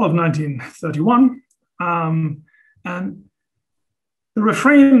the fall of 1931. And the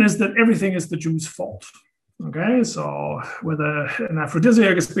refrain is that everything is the Jews' fault. Okay, so whether an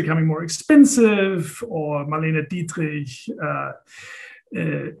aphrodisiac is becoming more expensive, or Marlene Dietrich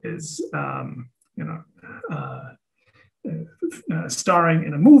is, starring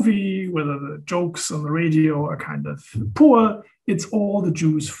in a movie, whether the jokes on the radio are kind of poor, it's all the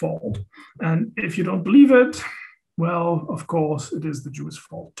Jews' fault. And if you don't believe it, well, of course, it is the Jews'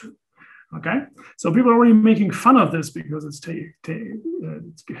 fault too. Okay, so people are already making fun of this because it's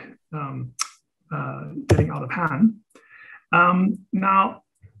getting out of hand. Now,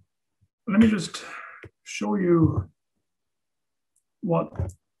 let me just show you what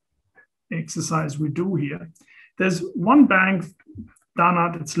exercise we do here. There's one bank,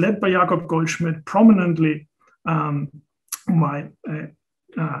 Danat, it's led by Jakob Goldschmidt, prominently my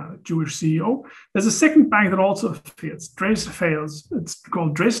Jewish CEO. There's a second bank that also fails. It's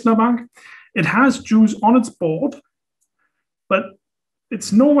called Dresdner Bank. It has Jews on its board, but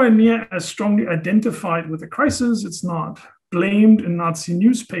it's nowhere near as strongly identified with the crisis. It's not blamed in Nazi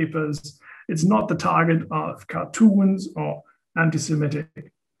newspapers. It's not the target of cartoons or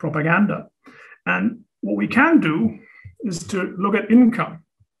anti-Semitic propaganda. And what we can do is to look at income.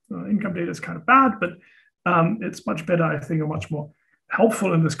 Income data is kind of bad, but it's much better, I think, or much more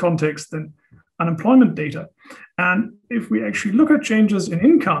helpful in this context than unemployment data. And if we actually look at changes in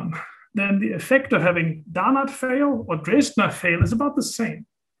income, then the effect of having Danat fail or Dresdner fail is about the same.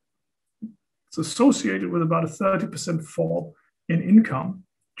 It's associated with about a 30% fall in income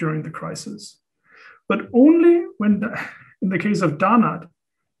during the crisis. But only when, in the case of Danat,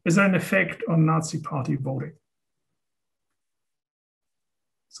 is there an effect on Nazi party voting.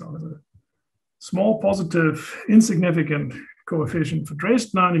 So there's a small positive, insignificant coefficient for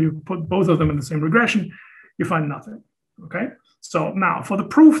Dresdner, and if you put both of them in the same regression, you find nothing, okay? So now, for the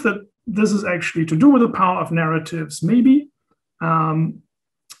proof that this is actually to do with the power of narratives, maybe,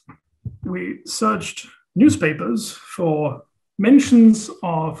 we searched newspapers for mentions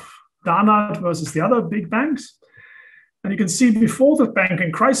of Danat versus the other big banks. And you can see before the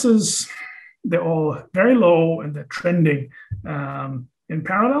banking crisis, they're all very low and they're trending in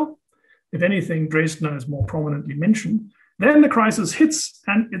parallel. If anything, Dresdner is more prominently mentioned. Then the crisis hits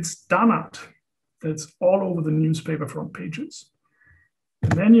and it's Danat that's all over the newspaper front pages.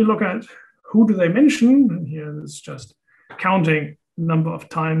 And then you look at who do they mention, and here it's just counting the number of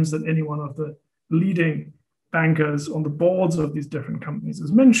times that any one of the leading bankers on the boards of these different companies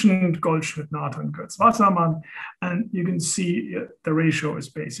is mentioned, Goldschmidt, Nathan, Götz, Wassermann, and you can see the ratio is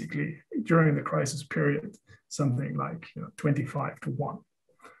basically, during the crisis period, something like 25-1,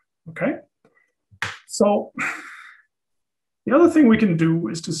 okay? So the other thing we can do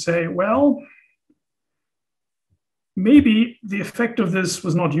is to say, well, maybe the effect of this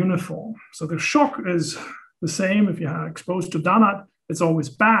was not uniform. So the shock is the same. If you are exposed to Danat, it's always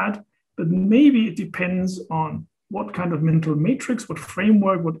bad, but maybe it depends on what kind of mental matrix, what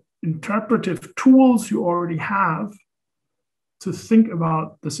framework, what interpretive tools you already have to think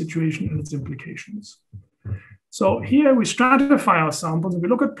about the situation and its implications. So here we stratify our samples and we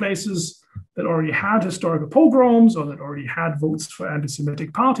look at places that already had historical pogroms or that already had votes for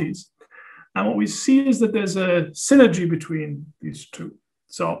anti-Semitic parties. And what we see is that there's a synergy between these two.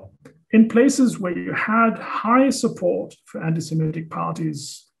 So in places where you had high support for anti-Semitic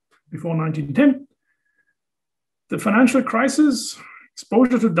parties before 1910, the financial crisis,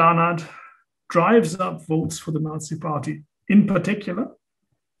 exposure to Danat, drives up votes for the Nazi party in particular.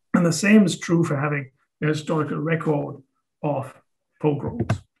 And the same is true for having a historical record of pogroms.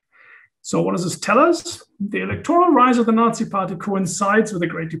 So what does this tell us? The electoral rise of the Nazi party coincides with the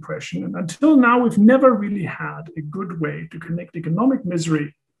Great Depression. And until now, we've never really had a good way to connect economic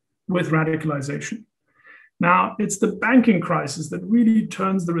misery with radicalization. Now, it's the banking crisis that really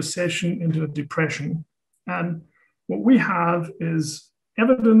turns the recession into a depression. And what we have is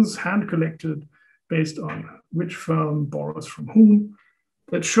evidence hand-collected based on which firm borrows from whom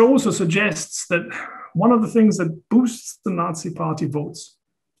that shows or suggests that one of the things that boosts the Nazi party votes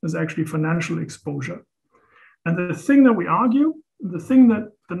is actually financial exposure. And the thing that we argue, the thing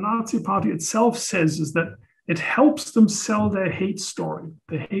that the Nazi party itself says is that it helps them sell their hate story,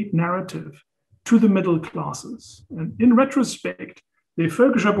 their hate narrative to the middle classes. And in retrospect, the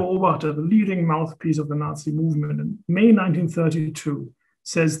Völkischer Beobachter, the leading mouthpiece of the Nazi movement in May 1932,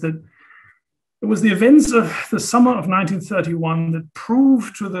 says that it was the events of the summer of 1931 that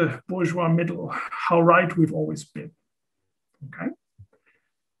proved to the bourgeois middle how right we've always been, okay?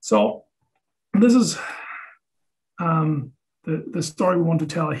 So this is the story we want to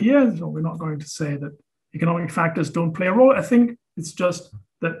tell here. So we're not going to say that economic factors don't play a role. I think it's just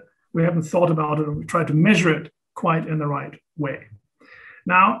that we haven't thought about it and we try to measure it quite in the right way.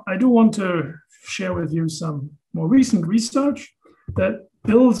 Now, I do want to share with you some more recent research that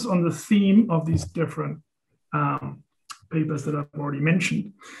builds on the theme of these different papers that I've already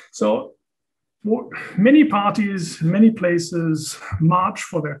mentioned. So many parties, many places march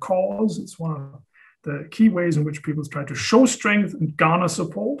for their cause. It's one of the key ways in which people try to show strength and garner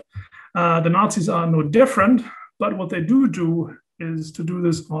support. The Nazis are no different, but what they do is to do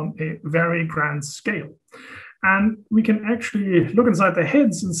this on a very grand scale. And we can actually look inside their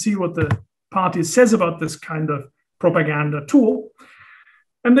heads and see what the Party says about this kind of propaganda tool.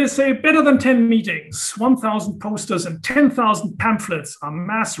 And they say better than 10 meetings, 1,000 posters and 10,000 pamphlets are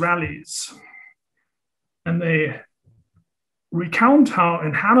mass rallies. And they recount how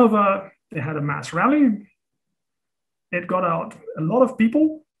in Hanover they had a mass rally. It got out a lot of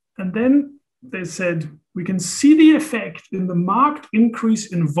people. And then they said, we can see the effect in the marked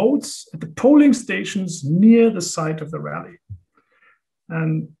increase in votes at the polling stations near the site of the rally.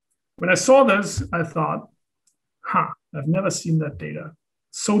 And when I saw this, I thought, I've never seen that data.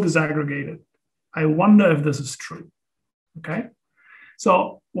 So disaggregated. I wonder if this is true. Okay.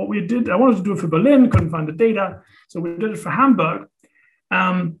 So what we did, I wanted to do it for Berlin, couldn't find the data. So we did it for Hamburg.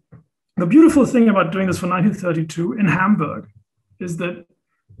 The beautiful thing about doing this for 1932 in Hamburg is that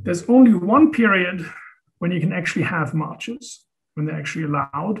there's only one period when you can actually have marches, when they're actually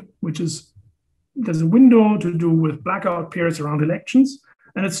allowed, which is, there's a window to do with blackout periods around elections.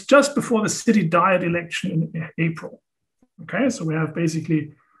 And it's just before the city diet election in April. Okay, so we have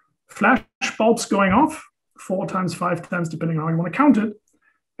basically flash bulbs going off 4 times, 5 times, depending on how you want to count it.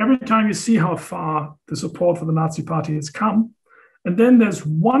 Every time you see how far the support for the Nazi Party has come. And then there's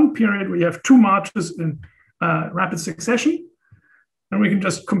one period where you have 2 marches in rapid succession, and we can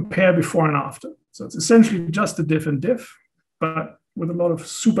just compare before and after. So it's essentially just a diff and diff, but with a lot of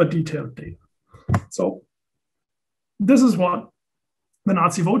super detailed data. So this is what the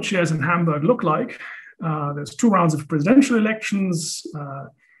Nazi vote shares in Hamburg look like. There's 2 rounds of presidential elections.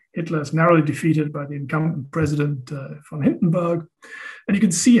 Hitler is narrowly defeated by the incumbent president von Hindenburg. And you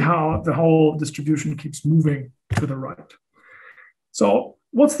can see how the whole distribution keeps moving to the right. So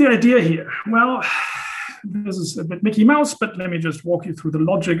what's the idea here? Well, this is a bit Mickey Mouse, but let me just walk you through the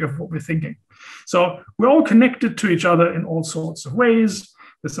logic of what we're thinking. So we're all connected to each other in all sorts of ways.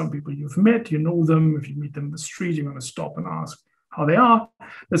 There's some people you've met, you know them. If you meet them in the street, you're going to stop and ask how they are.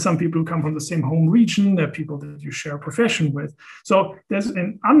 There's some people who come from the same home region. There are people that you share a profession with. So there's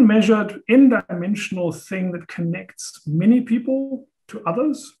an unmeasured, n-dimensional thing that connects many people to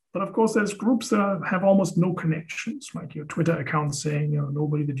others. But of course, there's groups that have almost no connections, like your Twitter account saying,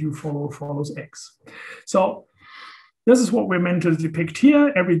 nobody that you follow follows X. So this is what we're meant to depict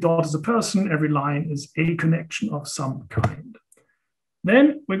here. Every dot is a person. Every line is a connection of some kind.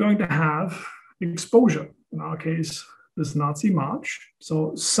 Then we're going to have exposure. In our case, this Nazi march.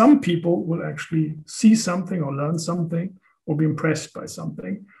 So some people will actually see something or learn something or be impressed by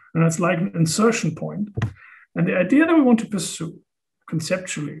something. And that's like an insertion point. And the idea that we want to pursue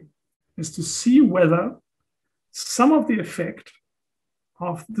conceptually is to see whether some of the effect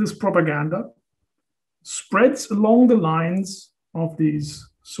of this propaganda spreads along the lines of these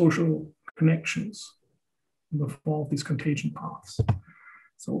social connections in the form of these contagion paths.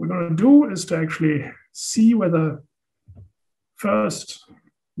 So what we're going to do is to actually see whether first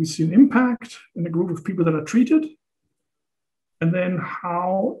we see an impact in a group of people that are treated, and then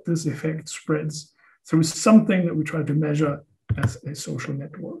how this effect spreads through something that we try to measure as a social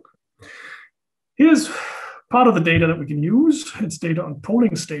network. Here's part of the data that we can use. It's data on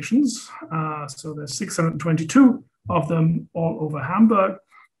polling stations. So there's 622 of them all over Hamburg,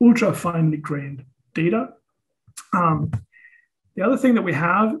 ultra finely grained data. The other thing that we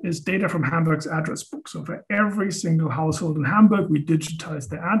have is data from Hamburg's address book. So for every single household in Hamburg, we digitize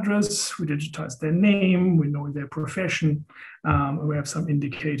their address, we digitize their name, we know their profession, and we have some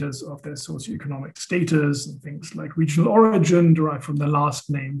indicators of their socioeconomic status and things like regional origin derived from their last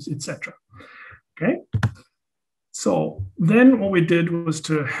names, etc. Okay. So then what we did was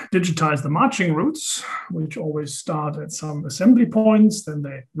to digitize the marching routes, which always start at some assembly points, then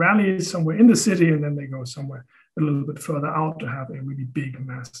they rally somewhere in the city, and then they go somewhere a little bit further out to have a really big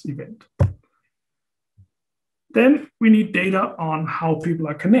mass event. Then we need data on how people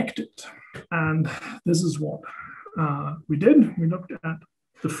are connected. And this is what we did. We looked at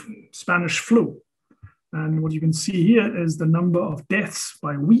the Spanish flu. And what you can see here is the number of deaths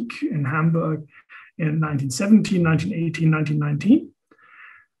by week in Hamburg in 1917, 1918, 1919.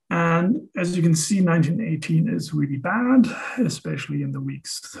 And as you can see, 1918 is really bad, especially in the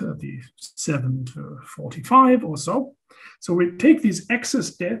weeks 37 to 45 or so. So we take these excess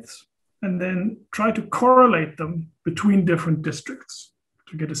deaths and then try to correlate them between different districts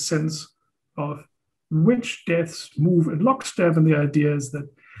to get a sense of which deaths move in lockstep. And the idea is that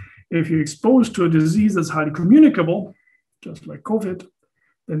if you're exposed to a disease that's highly communicable, just like COVID,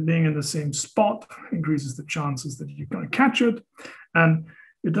 then being in the same spot increases the chances that you're going to catch it. And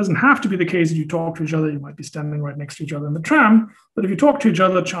it doesn't have to be the case that you talk to each other. You might be standing right next to each other in the tram, but if you talk to each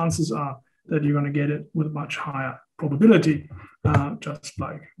other, chances are that you're going to get it with much higher probability, just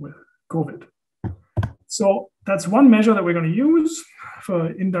like with COVID. So that's one measure that we're going to use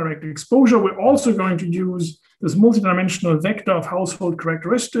for indirect exposure. We're also going to use this multidimensional vector of household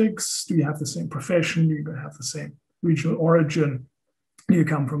characteristics. Do you have the same profession? Do you have the same regional origin? Do you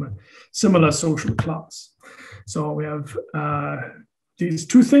come from a similar social class? So we have these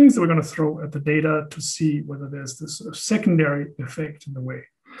two things that we're going to throw at the data to see whether there's this sort of secondary effect in the way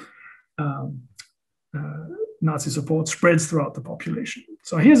Nazi support spreads throughout the population.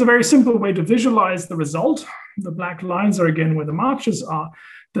 So here's a very simple way to visualize the result. The black lines are again where the marches are.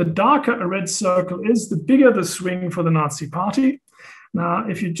 The darker a red circle is, the bigger the swing for the Nazi party. Now,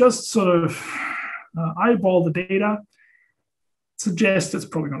 if you just sort of eyeball the data, suggests it's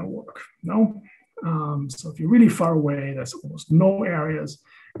probably going to work. No? So if you're really far away, there's almost no areas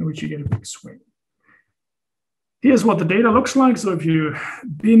in which you get a big swing. Here's what the data looks like. So if you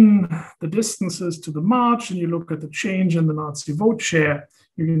bin the distances to the march and you look at the change in the Nazi vote share,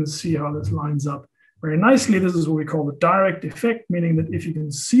 you're going to see how this lines up very nicely. This is what we call the direct effect, meaning that if you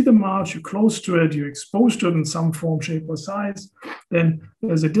can see the march, you're close to it, you're exposed to it in some form, shape, or size, then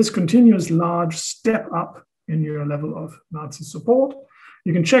there's a discontinuous large step up in your level of Nazi support.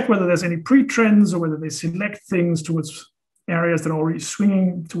 You can check whether there's any pre-trends or whether they select things towards areas that are already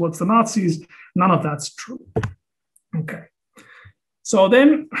swinging towards the Nazis. None of that's true. Okay. So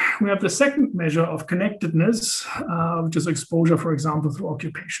then we have the second measure of connectedness, which is exposure, for example, through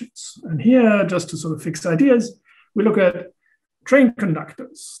occupations. And here, just to sort of fix ideas, we look at train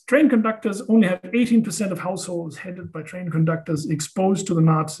conductors. Train conductors only have 18% of households headed by train conductors exposed to the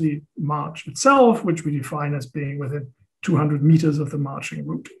Nazi march itself, which we define as being within 200 meters of the marching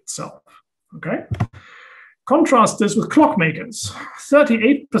route itself. Okay. Contrast this with clockmakers.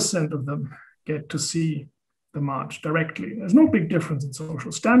 38% of them get to see the march directly. There's no big difference in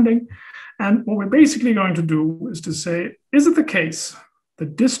social standing. And what we're basically going to do is to say, is it the case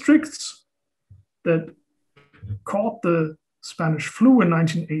that districts that caught the Spanish flu in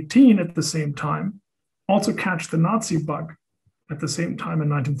 1918 at the same time also catch the Nazi bug at the same time in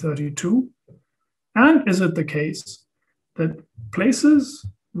 1932? And is it the case that places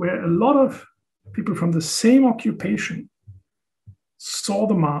where a lot of people from the same occupation saw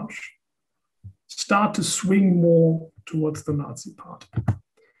the march start to swing more towards the Nazi party?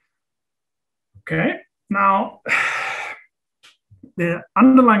 Okay, now the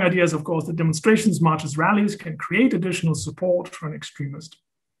underlying idea is, of course, that demonstrations, marches, rallies can create additional support for an extremist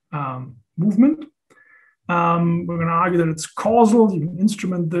movement. We're going to argue that it's causal. You can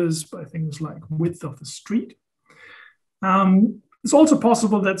instrument this by things like width of the street. It's also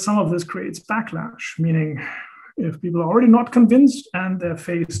possible that some of this creates backlash, meaning if people are already not convinced and they're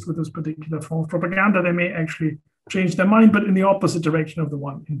faced with this particular form of propaganda, they may actually change their mind, but in the opposite direction of the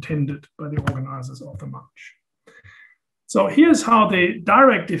one intended by the organizers of the march. So here's how the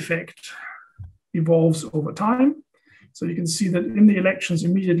direct effect evolves over time. So you can see that in the elections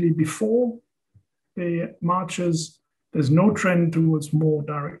immediately before the marches, there's no trend towards more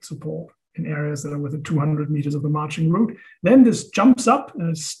direct support in areas that are within 200 meters of the marching route. Then this jumps up and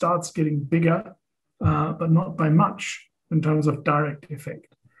it starts getting bigger, but not by much in terms of direct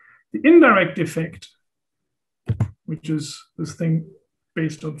effect. The indirect effect, which is this thing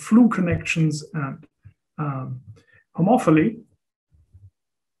based on flu connections and homophily,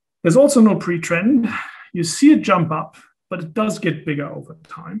 there's also no pre-trend. You see it jump up, but it does get bigger over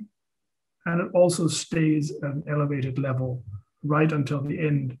time. And it also stays at an elevated level right until the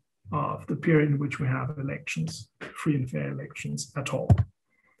end of the period in which we have elections, free and fair elections at all.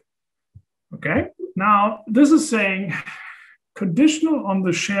 Okay, now this is saying conditional on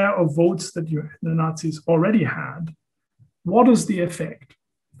the share of votes that the Nazis already had, what is the effect?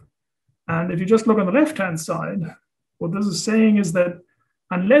 And if you just look on the left-hand side, what this is saying is that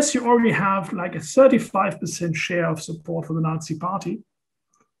unless you already have like a 35% share of support for the Nazi party,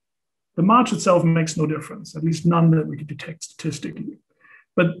 the march itself makes no difference, at least none that we can detect statistically.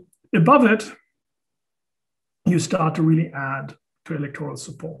 But above it, you start to really add to electoral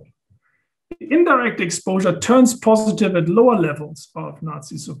support. The indirect exposure turns positive at lower levels of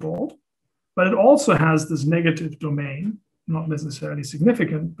Nazi support, but it also has this negative domain, not necessarily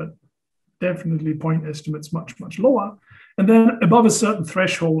significant, but definitely point estimates much, much lower. And then above a certain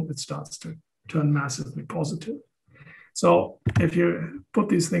threshold, it starts to turn massively positive. So if you put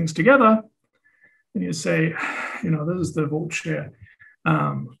these things together and you say, this is the vote share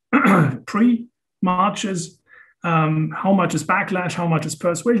pre-marches, how much is backlash, how much is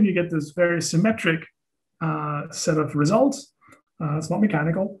persuasion, you get this very symmetric set of results. It's not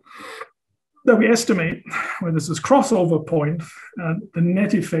mechanical. That we estimate where this is crossover point, the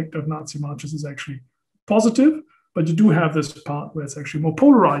net effect of Nazi marches is actually positive, but you do have this part where it's actually more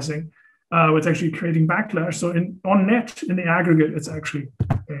polarizing. it's actually creating backlash. So on net, in the aggregate, it's actually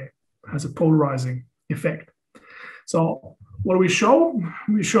has a polarizing effect. So what do we show?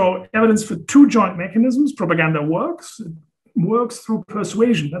 We show evidence for two joint mechanisms. Propaganda works. It works through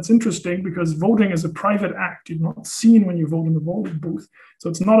persuasion. That's interesting because voting is a private act. You're not seen when you vote in the voting booth. So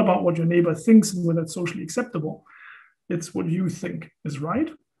it's not about what your neighbor thinks and whether it's socially acceptable. It's what you think is right.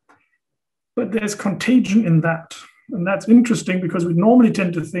 But there's contagion in that. And that's interesting because we normally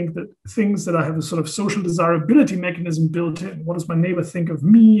tend to think that things that have a sort of social desirability mechanism built in, what does my neighbor think of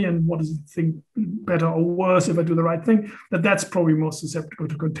me and what does it think better or worse if I do the right thing, that's probably most susceptible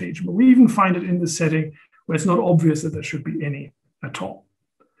to contagion. But we even find it in the setting where it's not obvious that there should be any at all.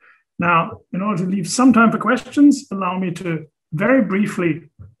 Now, in order to leave some time for questions, allow me to very briefly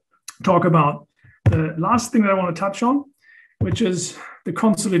talk about the last thing that I want to touch on, which is the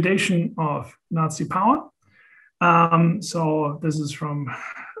consolidation of Nazi power. So this is from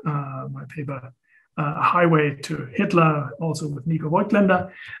my paper, A Highway to Hitler, also with Nico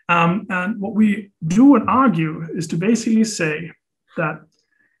Voigtländer. And what we do and argue is to basically say that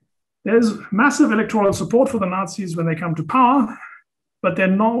there's massive electoral support for the Nazis when they come to power, but they're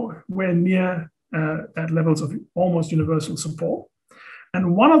nowhere near at levels of almost universal support.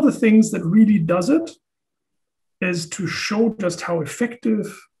 And one of the things that really does it is to show just how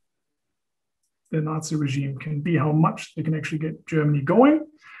effective the Nazi regime can be, how much they can actually get Germany going,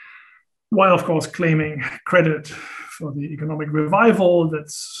 while of course claiming credit for the economic revival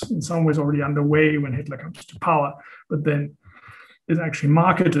that's in some ways already underway when Hitler comes to power, but then is actually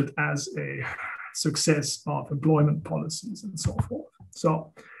marketed as a success of employment policies and so forth.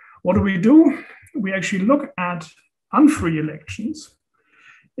 So what do? We actually look at unfree elections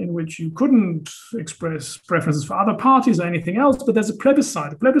in which you couldn't express preferences for other parties or anything else, but there's a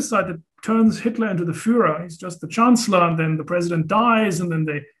plebiscite that turns Hitler into the Führer. He's just the chancellor, and then the president dies, and then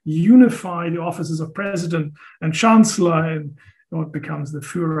they unify the offices of president and chancellor, and it becomes the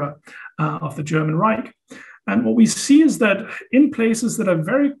Führer of the German Reich. And what we see is that in places that are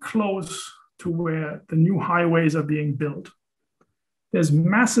very close to where the new highways are being built, there's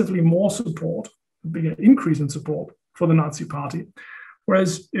massively more support, a bigger increase in support for the Nazi party.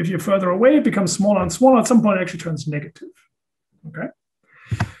 Whereas if you're further away, it becomes smaller and smaller. At some point, it actually turns negative. Okay.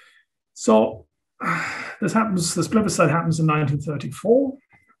 So this plebiscite happens in 1934.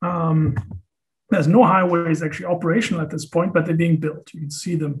 There's no highways actually operational at this point, but they're being built. You can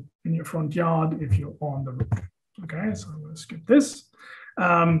see them in your front yard if you're on the road. Okay, so I'm going to skip this.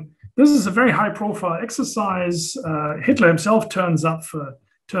 This is a very high-profile exercise. Hitler himself turns up for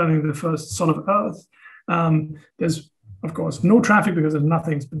turning the first solid earth. There's of course, no traffic because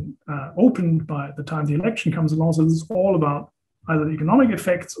nothing's been opened by the time the election comes along. So this is all about either the economic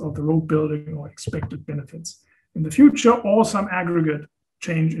effects of the road building or expected benefits in the future, or some aggregate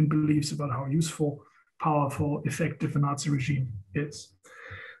change in beliefs about how useful, powerful, effective a Nazi regime is.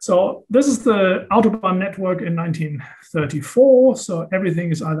 So this is the Autobahn network in 1934. So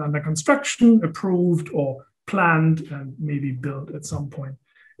everything is either under construction, approved, or planned and maybe built at some point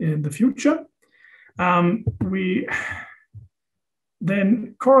in the future. We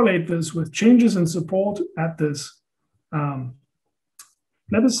then correlate this with changes in support at this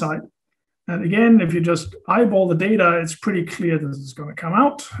plebiscite. And again, if you just eyeball the data, it's pretty clear this is going to come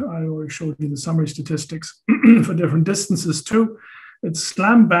out. I already showed you the summary statistics for different distances too. It's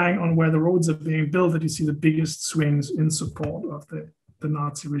slam bang on where the roads are being built that you see the biggest swings in support of the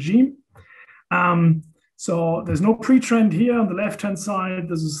Nazi regime. So there's no pre-trend here on the left-hand side.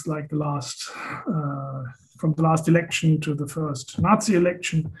 This is like the last, from the last election to the first Nazi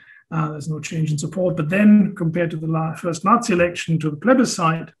election. There's no change in support. But then compared to the first Nazi election to the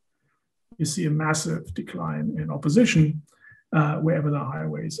plebiscite, you see a massive decline in opposition wherever the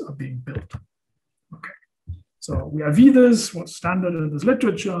highways are being built. Okay. So we have this, what's standard in this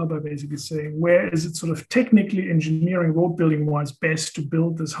literature, by basically saying where is it sort of technically engineering road building wise best to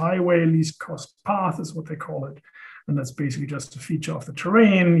build this highway, least cost path is what they call it. And that's basically just a feature of the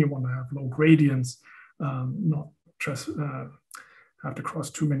terrain. You want to have low gradients, not have to cross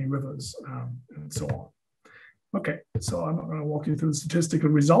too many rivers and so on. Okay, so I'm not going to walk you through the statistical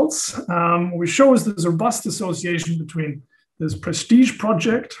results. What we show is there's a robust association between this prestige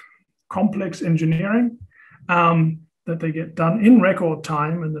project, complex engineering, that they get done in record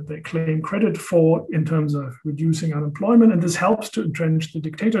time and that they claim credit for in terms of reducing unemployment. And this helps to entrench the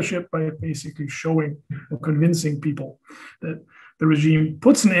dictatorship by basically showing or convincing people that the regime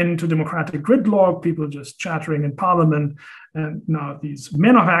puts an end to democratic gridlock, people just chattering in parliament, and now these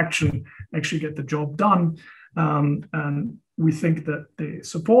men of action actually get the job done. And we think that the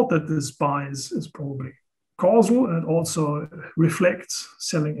support that this buys is probably causal, and it also reflects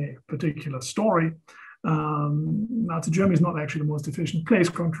selling a particular story. Nazi Germany is not actually the most efficient place,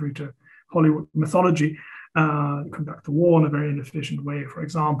 contrary to Hollywood mythology. Conduct the war in a very inefficient way, for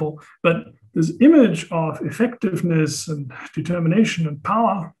example. But this image of effectiveness and determination and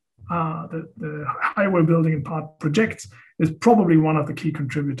power that the highway building in part projects is probably one of the key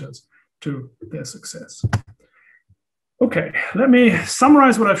contributors to their success. Okay, let me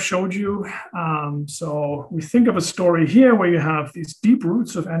summarize what I've showed you. So we think of a story here where you have these deep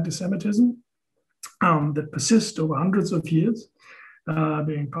roots of anti-Semitism that persist over hundreds of years,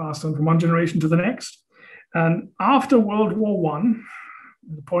 being passed on from one generation to the next. And after World War I,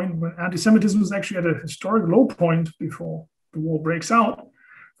 the point when anti-Semitism was actually at a historic low point before the war breaks out,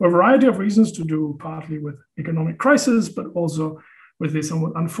 for a variety of reasons to do partly with economic crisis, but also with the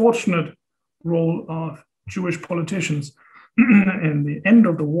somewhat unfortunate role of Jewish politicians in the end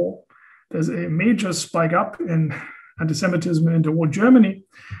of the war. There's a major spike up in anti-Semitism in interwar Germany.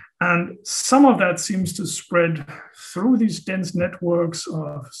 And some of that seems to spread through these dense networks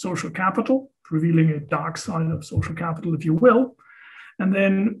of social capital, revealing a dark side of social capital, if you will. And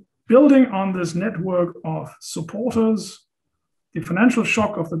then building on this network of supporters, the financial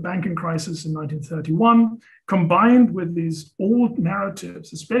shock of the banking crisis in 1931, combined with these old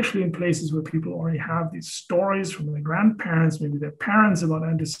narratives, especially in places where people already have these stories from their grandparents, maybe their parents, about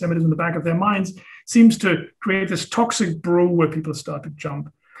anti-Semitism in the back of their minds, seems to create this toxic brew where people start to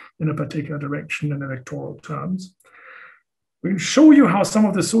jump in a particular direction in electoral terms. We can show you how some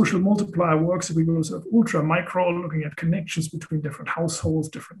of the social multiplier works if we go sort of ultra micro, looking at connections between different households,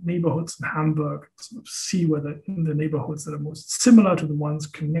 different neighborhoods in Hamburg, sort of see whether in the neighborhoods that are most similar to the ones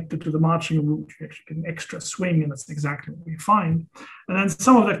connected to the marching route, you actually get an extra swing, and that's exactly what we find. And then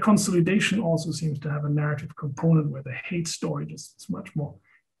some of that consolidation also seems to have a narrative component where the hate story just is much more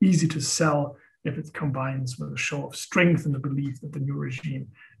easy to sell if it combines with a show of strength and the belief that the new regime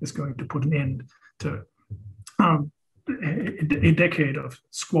is going to put an end to a decade of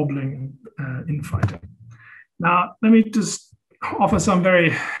squabbling and infighting. Now, let me just offer some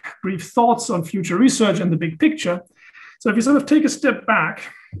very brief thoughts on future research and the big picture. So if you sort of take a step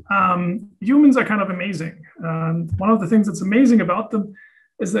back, humans are kind of amazing. And one of the things that's amazing about them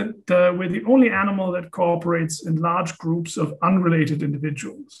is that we're the only animal that cooperates in large groups of unrelated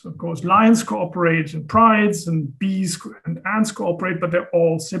individuals. Of course, lions cooperate in prides, and bees and ants cooperate, but they're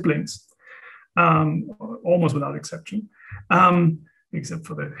all siblings. Almost without exception, except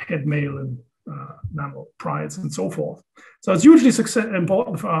for the head male and mammal prides and so forth. So it's hugely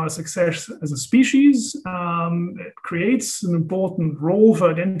important for our success as a species. It creates an important role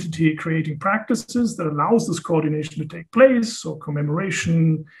for identity creating practices that allows this coordination to take place. So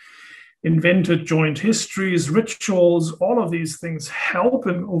commemoration, invented joint histories, rituals, all of these things help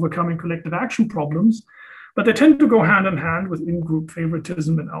in overcoming collective action problems, but they tend to go hand in hand with in-group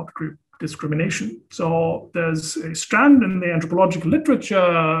favoritism and out-group discrimination. So there's a strand in the anthropological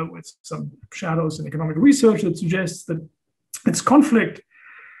literature with some shadows in economic research that suggests that it's conflict,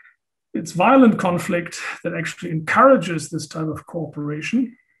 it's violent conflict that actually encourages this type of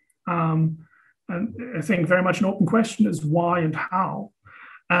cooperation. And I think very much an open question is why and how.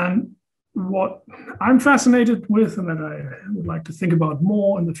 And what I'm fascinated with and that I would like to think about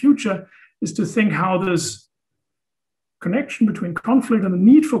more in the future is to think how this connection between conflict and the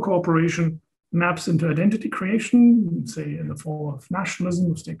need for cooperation maps into identity creation, say in the form of nationalism,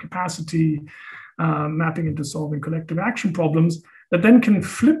 of state capacity, mapping into solving collective action problems, that then can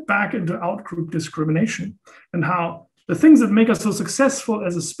flip back into outgroup discrimination, and how the things that make us so successful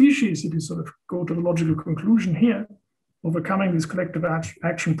as a species, if you sort of go to the logical conclusion here, overcoming these collective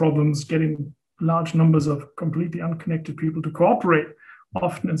action problems, getting large numbers of completely unconnected people to cooperate,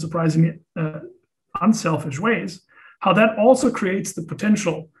 often in surprisingly unselfish ways, how that also creates the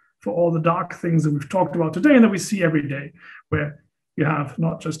potential for all the dark things that we've talked about today and that we see every day, where you have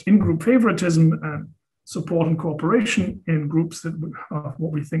not just in-group favoritism and support and cooperation in groups that are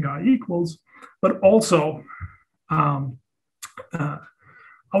what we think are equals, but also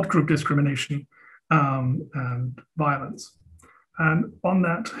out-group discrimination and violence. And on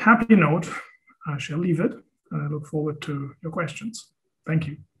that happy note, I shall leave it, and I look forward to your questions. Thank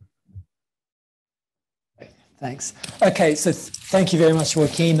you. Thanks. Okay, so thank you very much,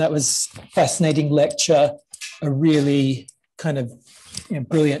 Joachim. That was a fascinating lecture, a really kind of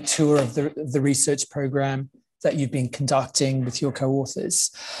brilliant tour of the research program that you've been conducting with your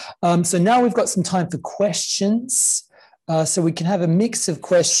co-authors. So now we've got some time for questions. So we can have a mix of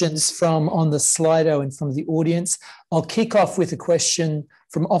questions from on the Slido and from the audience. I'll kick off with a question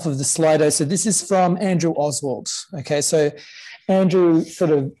from off of the Slido. So this is from Andrew Oswald. Okay, so Andrew sort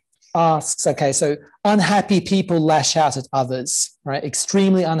of asks, okay, so unhappy people lash out at others, right?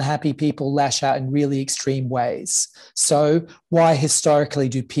 Extremely unhappy people lash out in really extreme ways. So why historically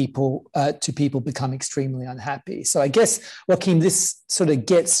do people become extremely unhappy? So I guess, Joachim, this sort of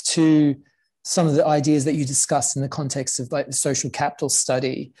gets to some of the ideas that you discussed in the context of like the social capital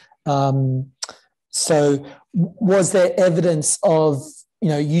study. So was there evidence of,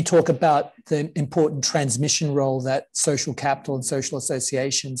 you talk about the important transmission role that social capital and social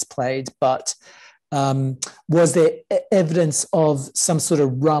associations played, but was there evidence of some sort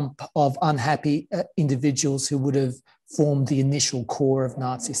of rump of unhappy individuals who would have formed the initial core of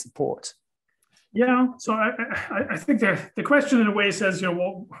Nazi support? Yeah, so I think the question in a way says,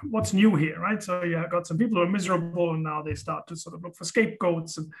 well, what's new here, right? So you got some people who are miserable and now they start to sort of look for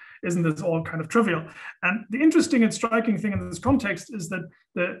scapegoats, and isn't this all kind of trivial? And the interesting and striking thing in this context is that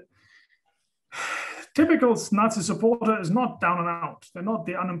the typical Nazi supporter is not down and out. They're not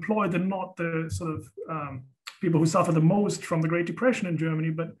the unemployed, they're not the sort of people who suffer the most from the Great Depression in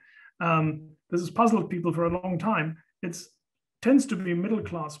Germany, but this has puzzled people for a long time. It tends to be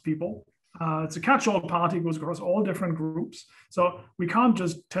middle-class people. It's a catch-all party, goes across all different groups. So we can't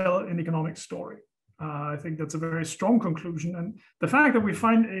just tell an economic story. I think that's a very strong conclusion. And the fact that we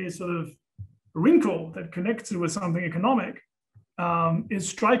find a sort of wrinkle that connects it with something economic is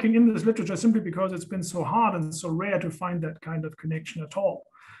striking in this literature simply because it's been so hard and so rare to find that kind of connection at all.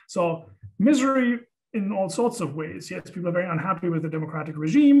 So misery in all sorts of ways. Yes, people are very unhappy with the democratic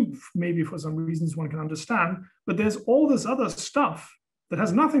regime, maybe for some reasons one can understand, but there's all this other stuff that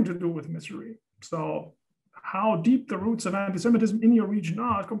has nothing to do with misery. So how deep the roots of anti-Semitism in your region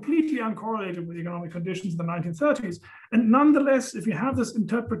are completely uncorrelated with economic conditions in the 1930s. And nonetheless, if you have this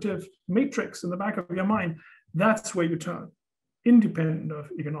interpretive matrix in the back of your mind, that's where you turn, independent of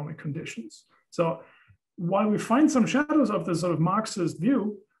economic conditions. So while we find some shadows of this sort of Marxist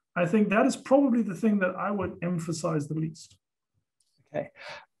view, I think that is probably the thing that I would emphasize the least. Okay.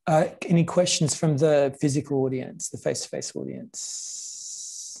 Any questions from the physical audience, the face-to-face audience?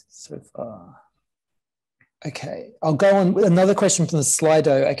 So far. Okay, I'll go on with another question from the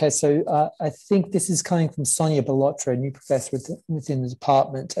Slido. Okay, so I think this is coming from Sonia Balotra, a new professor within the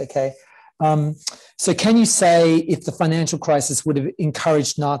department. Okay, so can you say if the financial crisis would have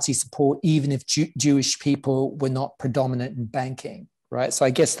encouraged Nazi support even if Jewish people were not predominant in banking, right? So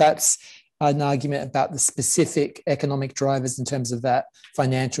I guess that's an argument about the specific economic drivers in terms of that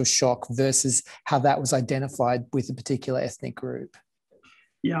financial shock versus how that was identified with a particular ethnic group.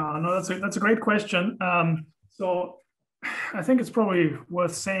 Yeah, no, that's a great question. So I think it's probably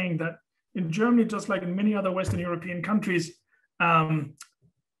worth saying that in Germany, just like in many other Western European countries,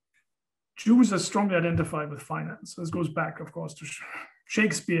 Jews are strongly identified with finance. This goes back, of course, to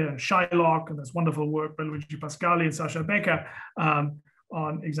Shakespeare and Shylock, and there's wonderful work by Luigi Pascali and Sascha Becker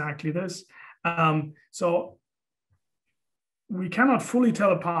on exactly this. So we cannot fully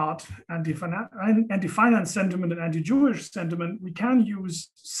tell apart anti-finance sentiment and anti-Jewish sentiment. We can use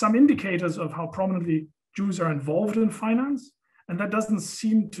some indicators of how prominently Jews are involved in finance, and that doesn't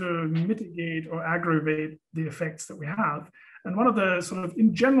seem to mitigate or aggravate the effects that we have. And one of the sort of,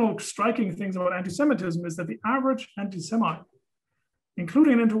 in general, striking things about anti-Semitism is that the average anti-Semite,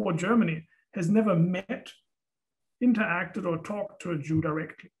 including in interwar Germany, has never met, interacted, or talked to a Jew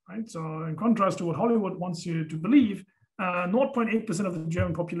directly, right? So in contrast to what Hollywood wants you to believe, 0.8% of the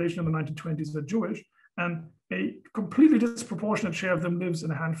German population in the 1920s are Jewish, and a completely disproportionate share of them lives in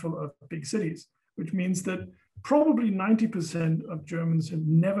a handful of big cities, which means that probably 90% of Germans have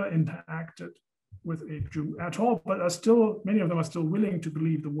never interacted with a Jew at all, but are still, many of them are still willing to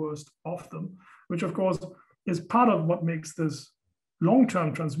believe the worst of them, which of course is part of what makes this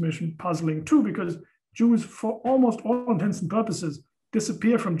long-term transmission puzzling too, because Jews, for almost all intents and purposes,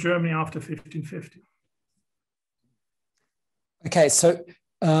 disappear from Germany after 1550. Okay, so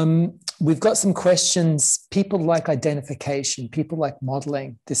we've got some questions. People like identification, people like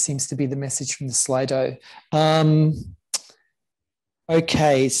modeling. This seems to be the message from the Slido.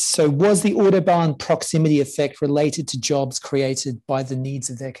 Okay, so was the Autobahn proximity effect related to jobs created by the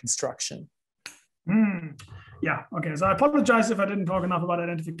needs of their construction? Yeah, okay, so I apologize if I didn't talk enough about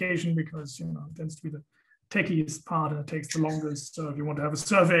identification because, it tends to be the techiest part and it takes the longest. So if you want to have a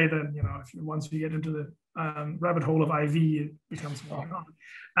survey, then, once you get into the rabbit hole of IV, it becomes more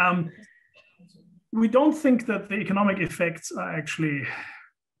hard. We don't think that the economic effects are actually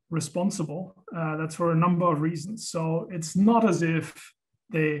responsible. That's for a number of reasons. So it's not as if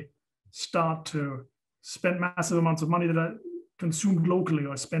they start to spend massive amounts of money that are consumed locally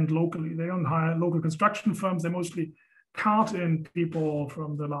or spent locally. They don't hire local construction firms. They mostly cart in people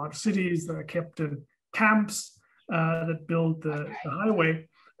from the large cities that are kept in camps that build the highway.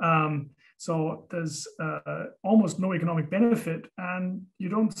 So there's almost no economic benefit, and you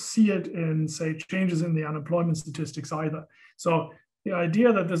don't see it in, say, changes in the unemployment statistics either. So the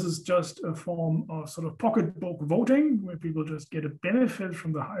idea that this is just a form of sort of pocketbook voting, where people just get a benefit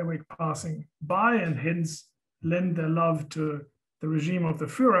from the highway passing by and hence lend their love to the regime of the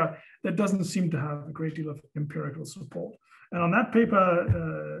Führer, that doesn't seem to have a great deal of empirical support. And on that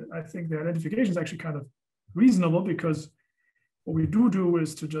paper, I think the identification is actually kind of reasonable, because what we do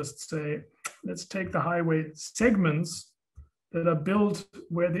is to just say, let's take the highway segments that are built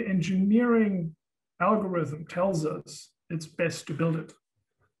where the engineering algorithm tells us it's best to build it.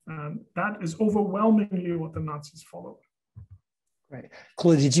 That is overwhelmingly what the Nazis followed. Great.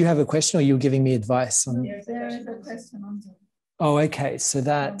 Claude, did you have a question, or you were giving me advice on? Yes, there is a question on Zoom. Oh, okay. So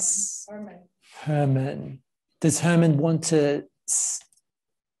that's Herman. Does Herman want to?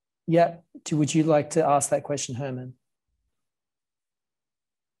 Yeah. Would you like to ask that question, Herman?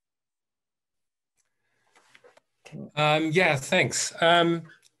 Yeah, thanks.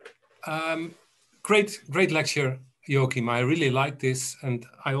 Great lecture, Joachim. I really like this, and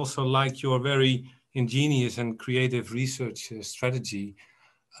I also like your very ingenious and creative research strategy.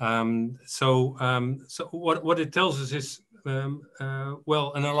 So what it tells us is,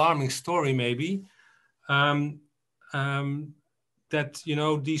 well, an alarming story maybe, that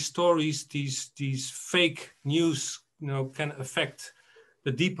these stories, these fake news, can affect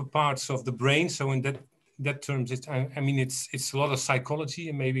the deeper parts of the brain. So in that terms, it's a lot of psychology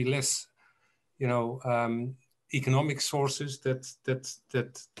and maybe less, economic sources that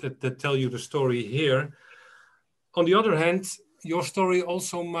tell you the story here. On the other hand, your story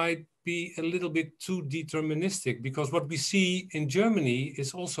also might be a little bit too deterministic, because what we see in Germany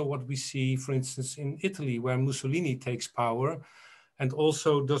is also what we see, for instance, in Italy, where Mussolini takes power and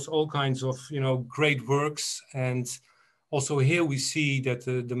also does all kinds of, great works. And also here we see that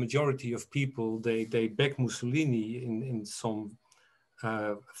the majority of people, they back Mussolini in some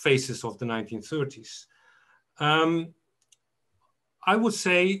phases of the 1930s. I would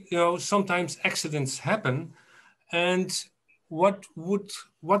say, sometimes accidents happen, and what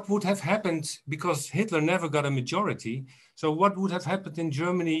would have happened, because Hitler never got a majority. So what would have happened in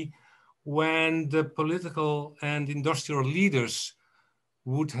Germany when the political and industrial leaders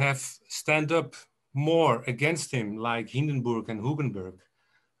would have stand up more against him, like Hindenburg and Hugenberg?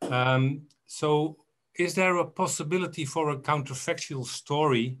 So is there a possibility for a counterfactual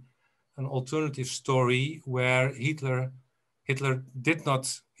story, an alternative story, where Hitler did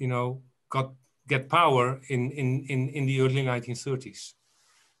not, get power in the early 1930s?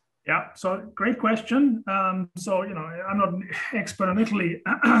 Yeah, so great question. So, I'm not an expert on Italy.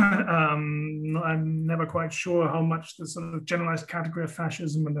 I'm never quite sure how much the sort of generalized category of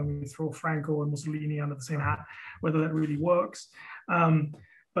fascism, and then we throw Franco and Mussolini under the same hat, whether that really works.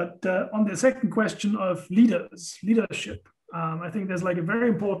 But on the second question of leadership, I think there's like a very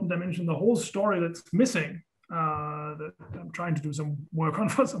important dimension, the whole story that's missing, that I'm trying to do some work on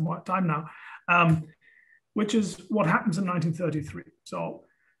for some more time now, which is what happens in 1933. So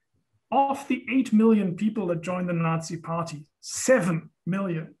of the 8 million people that joined the Nazi party, 7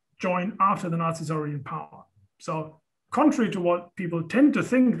 million joined after the Nazis are already in power. So contrary to what people tend to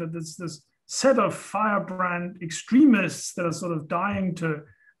think, that there's this set of firebrand extremists that are sort of dying to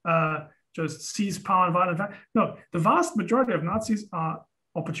just seize power and violent. No, the vast majority of Nazis are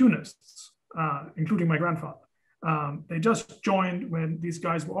opportunists, including my grandfather. They just joined when these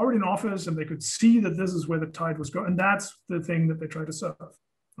guys were already in office and they could see that this is where the tide was going. And that's the thing that they try to serve.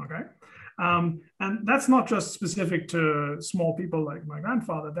 Okay. And that's not just specific to small people like my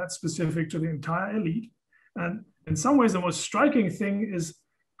grandfather, that's specific to the entire elite. And in some ways, the most striking thing is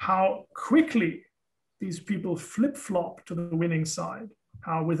how quickly these people flip-flop to the winning side.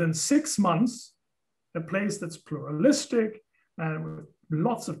 How within 6 months, a place that's pluralistic and with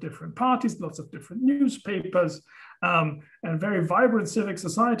lots of different parties, lots of different newspapers, and very vibrant civic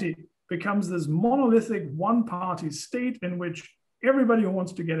society becomes this monolithic one-party state in which everybody who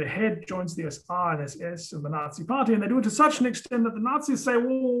wants to get ahead joins the SR and SS and the Nazi party. And they do it to such an extent that the Nazis say,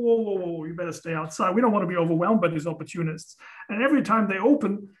 whoa, you better stay outside. We don't want to be overwhelmed by these opportunists. And every time they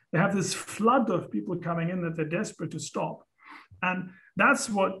open, they have this flood of people coming in that they're desperate to stop. And that's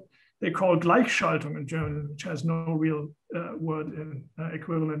what they call Gleichschaltung in German, which has no real word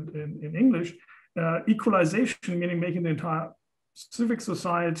equivalent in English. Equalization, meaning making the entire civic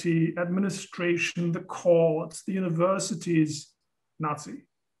society, administration, the courts, the universities, Nazi.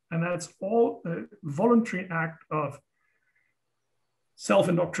 And that's all a voluntary act of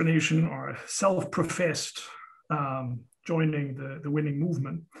self-indoctrination or self-professed joining the winning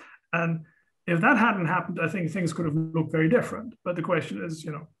movement. And If that hadn't happened, I think things could have looked very different. But the question is,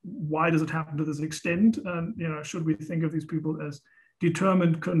 why does it happen to this extent? And, should we think of these people as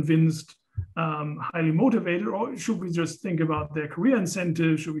determined, convinced, highly motivated, or should we just think about their career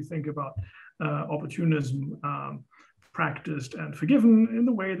incentives? Should we think about opportunism practiced and forgiven in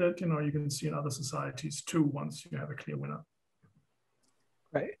the way that, you can see in other societies too, once you have a clear winner?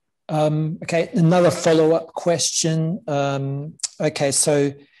 Right. Okay, another follow-up question. Okay,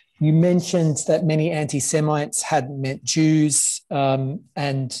 so you mentioned that many anti-Semites hadn't met Jews,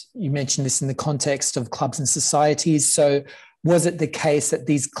 and you mentioned this in the context of clubs and societies. So was it the case that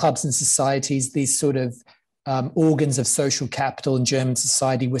these clubs and societies, these sort of organs of social capital in German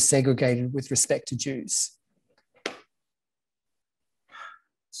society, were segregated with respect to Jews?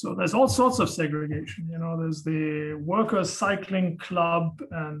 So there's all sorts of segregation. There's the workers' cycling club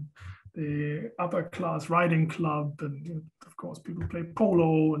and the upper class riding club, and of course people play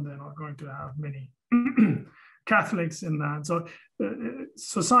polo, and they're not going to have many Catholics in that. So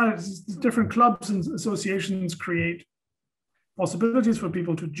societies, different clubs and associations create possibilities for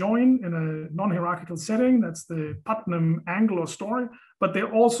people to join in a non-hierarchical setting. That's the Putnam angle or story, but they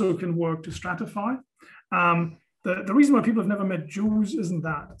also can work to stratify. The reason why people have never met Jews isn't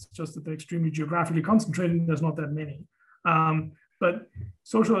that. It's just that they're extremely geographically concentrated and there's not that many. But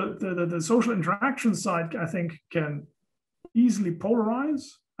the social interaction side, I think, can easily polarize,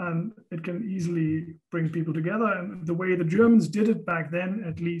 and it can easily bring people together. And the way the Germans did it back then,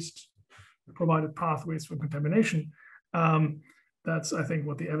 at least, provided pathways for contamination. That's, I think,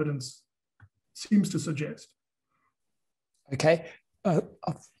 what the evidence seems to suggest. Okay,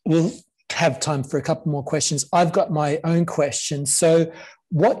 we'll have time for a couple more questions. I've got my own question. So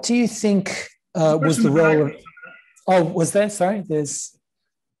what do you think was the role of... Oh, was there? Sorry, was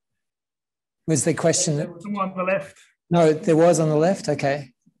the question? There was someone on the left. No, there was on the left.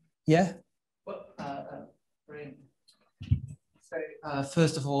 Okay, yeah. Well,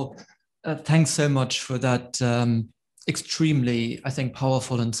 first of all, thanks so much for that extremely, I think,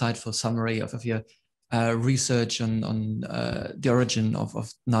 powerful, insightful summary of your research on the origin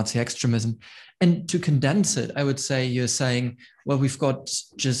of Nazi extremism. And to condense it, I would say you're saying, well, we've got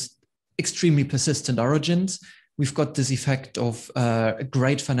just extremely persistent origins. We've got this effect of a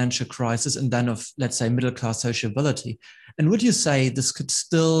great financial crisis and then of, let's say, middle-class sociability. And would you say this could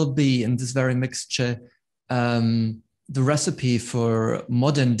still be, in this very mixture, the recipe for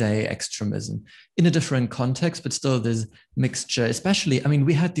modern-day extremism in a different context, but still this mixture, especially, I mean,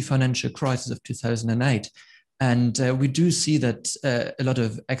 we had the financial crisis of 2008, and we do see that a lot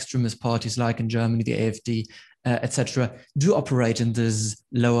of extremist parties, like in Germany, the AfD, etc., do operate in this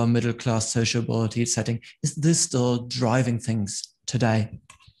lower middle class sociability setting. Is this still driving things today?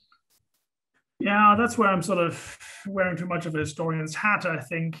 Yeah, that's where I'm sort of wearing too much of a historian's hat. I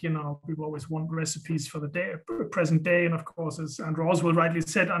think, people always want recipes for the present day. And of course, as Andrew Oswald rightly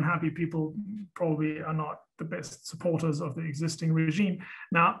said, unhappy people probably are not the best supporters of the existing regime.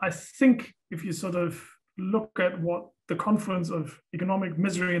 Now, I think if you sort of look at what the confluence of economic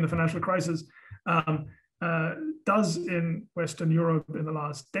misery and the financial crisis does in Western Europe in the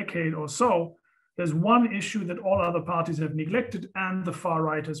last decade or so, there's one issue that all other parties have neglected and the far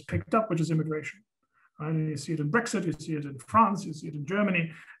right has picked up, which is immigration. And you see it in Brexit, you see it in France, you see it in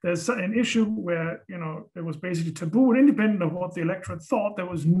Germany. There's an issue where, it was basically taboo, and independent of what the electorate thought, there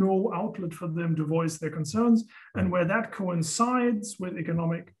was no outlet for them to voice their concerns. And where that coincides with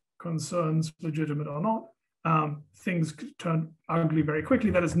economic concerns, legitimate or not, things turn ugly very quickly.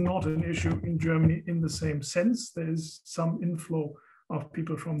 That is not an issue in Germany in the same sense. There's some inflow of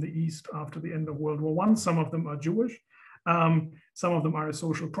people from the East after the end of World War I. Some of them are Jewish. Some of them are a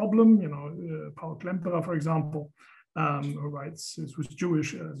social problem. Paul Klemperer, for example, who writes, was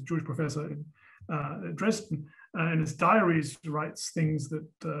Jewish, as a Jewish professor in Dresden, in his diaries writes things that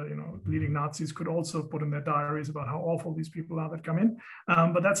leading Nazis could also put in their diaries about how awful these people are that come in.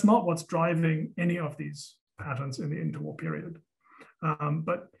 But that's not what's driving any of these patterns in the interwar period.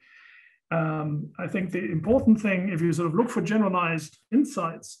 I think the important thing, if you sort of look for generalized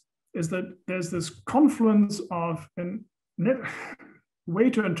insights, is that there's this confluence of a way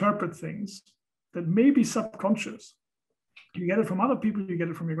to interpret things that may be subconscious. You get it from other people, you get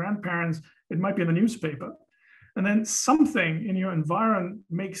it from your grandparents, it might be in the newspaper. And then something in your environment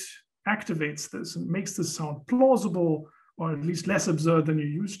activates this and makes this sound plausible, or at least less absurd than you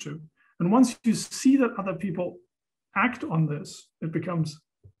used to. And once you see that other people act on this, it becomes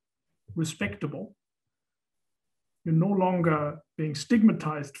respectable. You're no longer being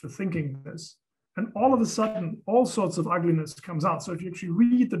stigmatized for thinking this. And all of a sudden, all sorts of ugliness comes out. So if you actually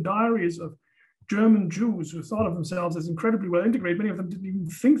read the diaries of German Jews who thought of themselves as incredibly well integrated. Many of them didn't even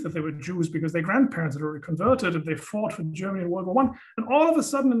think that they were Jews because their grandparents had already converted and they fought for Germany in World War I. And all of a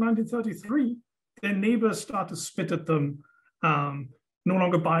sudden in 1933, their neighbors start to spit at them, no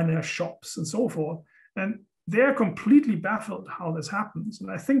longer buy in their shops and so forth. And they're completely baffled how this happens.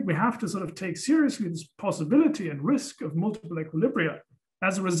 And I think we have to sort of take seriously this possibility and risk of multiple equilibria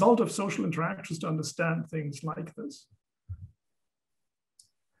as a result of social interactions to understand things like this.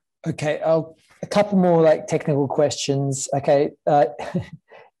 Okay, a couple more like technical questions. Okay,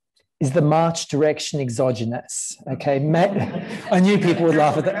 is the march direction exogenous? Okay, I knew people would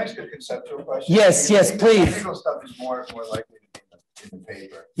laugh at that. Can I ask a conceptual question? Yes, yes, please. The technical stuff is more likely in the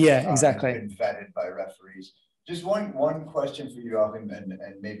paper. Yeah, exactly. It's been vetted by referees. Just one question for you, Joachim, and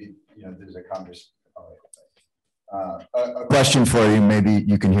maybe there's a conversation. A question for you. Maybe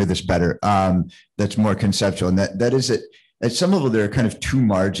you can hear this better. That's more conceptual, and that is that at some level there are kind of two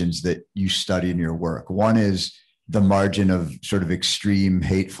margins that you study in your work. One is the margin of sort of extreme,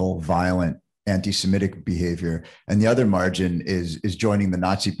 hateful, violent, anti-Semitic behavior, and the other margin is joining the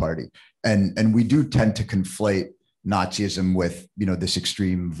Nazi Party. And we do tend to conflate Nazism with this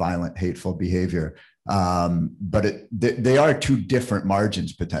extreme, violent, hateful behavior. But they are two different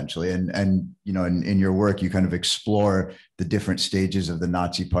margins potentially. And in your work, you kind of explore the different stages of the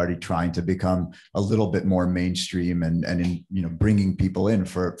Nazi Party trying to become a little bit more mainstream and in bringing people in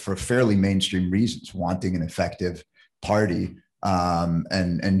for fairly mainstream reasons, wanting an effective party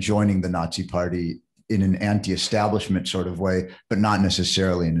and joining the Nazi Party in an anti-establishment sort of way, but not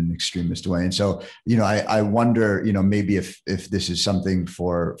necessarily in an extremist way. And so, I wonder, maybe if this is something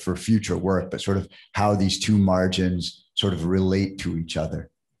for future work, but sort of how these two margins sort of relate to each other.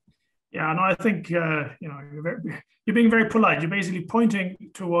 Yeah, no, I think, you're being very polite. You're basically pointing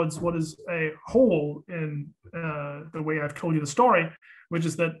towards what is a hole in the way I've told you the story, which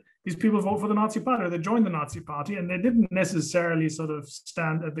is that these people vote for the Nazi Party, or they joined the Nazi Party, and they didn't necessarily sort of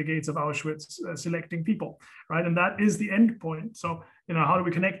stand at the gates of Auschwitz selecting people, right? And that is the end point. So, how do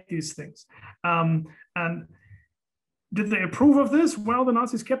we connect these things? And did they approve of this? Well, the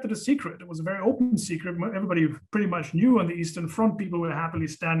Nazis kept it a secret. It was a very open secret. Everybody pretty much knew on the Eastern Front. People were happily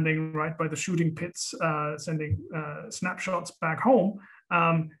standing right by the shooting pits, sending snapshots back home.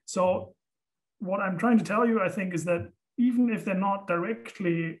 So what I'm trying to tell you, I think, is that even if they're not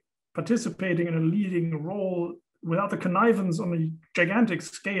directly participating in a leading role without the connivance on a gigantic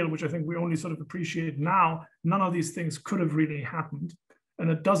scale, which I think we only sort of appreciate now, none of these things could have really happened. And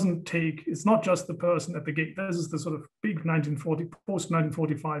it's not just the person at the gate. This is the sort of big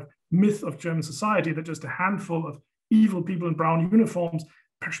post-1945 myth of German society that just a handful of evil people in brown uniforms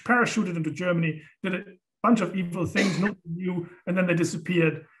parachuted into Germany, did a bunch of evil things, nobody knew, and then they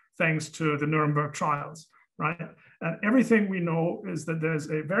disappeared thanks to the Nuremberg trials, right? And everything we know is that there's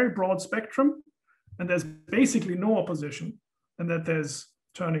a very broad spectrum and there's basically no opposition, and that there's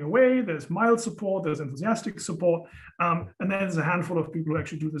turning away, there's mild support, there's enthusiastic support, and then there's a handful of people who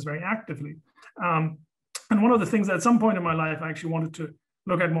actually do this very actively. And one of the things that at some point in my life I actually wanted to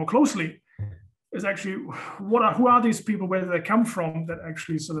look at more closely is actually who are these people, where do they come from, that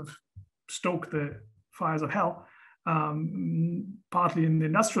actually sort of stoke the fires of hell, partly in the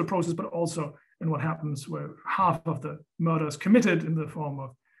industrial process, but also in what happens where half of the murders committed in the form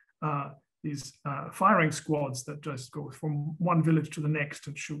of these firing squads that just go from one village to the next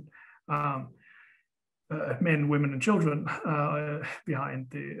and shoot men, women, and children behind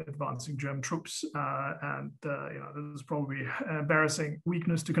the advancing German troops. This is probably an embarrassing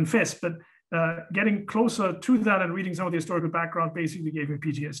weakness to confess, but getting closer to that and reading some of the historical background basically gave me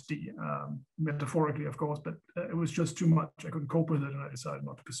PTSD, metaphorically, of course, but it was just too much. I couldn't cope with it, and I decided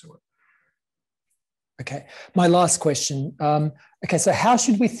not to pursue it. Okay, my last question. Okay, so how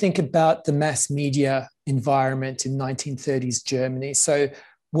should we think about the mass media environment in 1930s Germany? So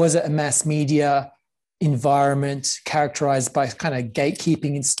was it a mass media environment characterized by kind of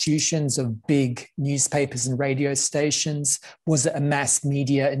gatekeeping institutions of big newspapers and radio stations? Was it a mass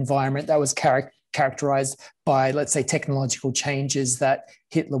media environment that was characterized by, let's say, technological changes that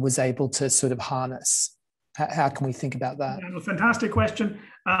Hitler was able to sort of harness? How can we think about that? Yeah, a fantastic question.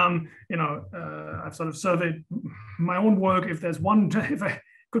 I've sort of surveyed my own work. If I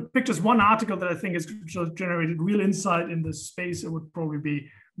could pick just one article that I think has generated real insight in this space, it would probably be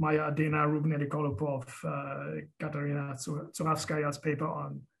Maya Adena, Ruben Elikolopov, Katarina Zurawskaya's paper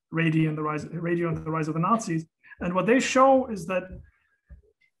on radio and the rise of the Nazis. And what they show is that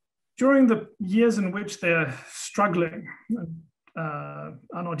during the years in which they're struggling and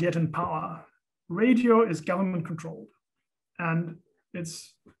are not yet in power, radio is government controlled, and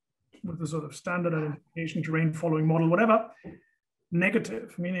it's with the sort of standard identification terrain following model, whatever,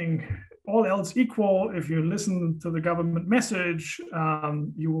 negative, meaning all else equal, if you listen to the government message,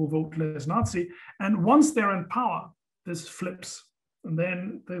 you will vote less Nazi. And once they're in power, this flips. And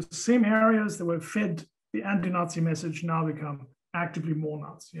then the same areas that were fed the anti-Nazi message now become actively more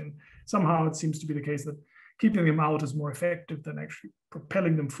Nazi. And somehow it seems to be the case that keeping them out is more effective than actually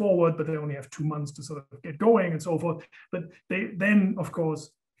propelling them forward, but they only have 2 months to sort of get going and so forth. But they then, of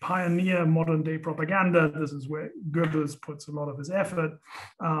course, pioneer modern day propaganda. This is where Goebbels puts a lot of his effort.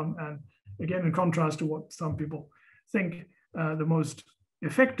 And again, in contrast to what some people think, the most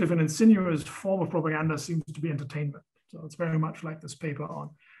effective and insidious form of propaganda seems to be entertainment. So it's very much like this paper on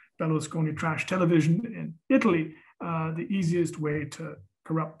Berlusconi trash television in Italy. The easiest way to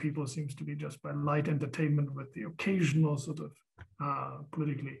corrupt people seems to be just by light entertainment with the occasional sort of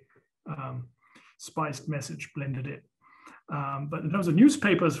politically spiced message blended in. But in terms of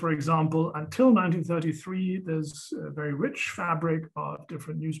newspapers, for example, until 1933, there's a very rich fabric of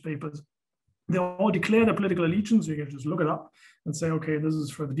different newspapers. They all declare their political allegiance. You can just look it up and say, okay, this is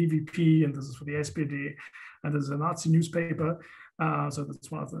for the DVP and this is for the SPD, and this is a Nazi newspaper. So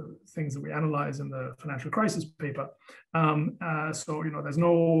that's one of the things that we analyze in the financial crisis paper.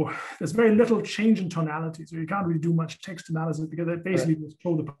 So, there's very little change in tonality. So you can't really do much text analysis because they basically just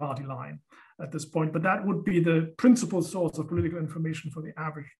show the party line at this point. But that would be the principal source of political information for the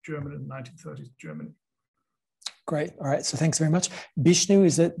average German in 1930s Germany. Great. All right. So thanks very much. Bishnu,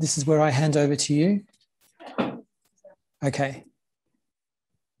 this is where I hand over to you? Okay.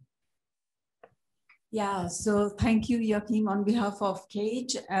 Yeah, so thank you, Joachim, on behalf of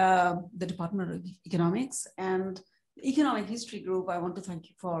CAGE, the Department of Economics and the Economic History Group. I want to thank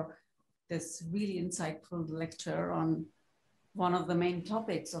you for this really insightful lecture on one of the main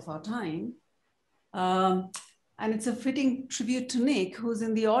topics of our time. And it's a fitting tribute to Nick, who's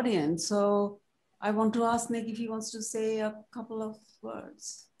in the audience. So I want to ask Nick if he wants to say a couple of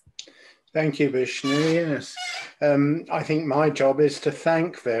words. Thank you, Vishnu. Yes, I think my job is to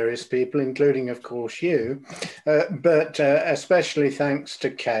thank various people, including, of course, you, but especially thanks to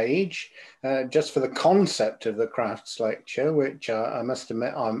CAGE, just for the concept of the Crafts Lecture, which I must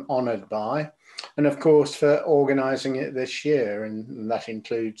admit I'm honoured by, and of course for organising it this year, and that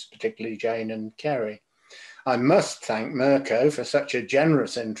includes particularly Jane and Kerry. I must thank Mirko for such a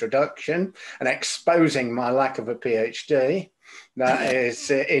generous introduction and exposing my lack of a PhD. That is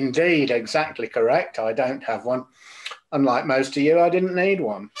indeed exactly correct. I don't have one. Unlike most of you, I didn't need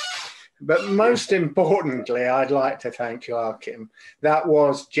one. But most importantly, I'd like to thank Joachim. That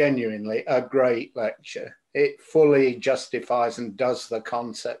was genuinely a great lecture. It fully justifies and does the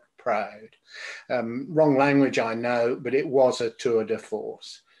concept proud. Wrong language, I know, but it was a tour de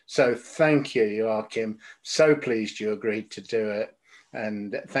force. So thank you, Joachim. So pleased you agreed to do it.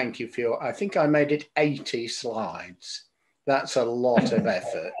 And thank you for your, I think I made it 80 slides. That's a lot of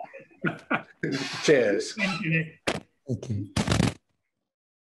effort. Cheers. Thank you, Nick. Okay.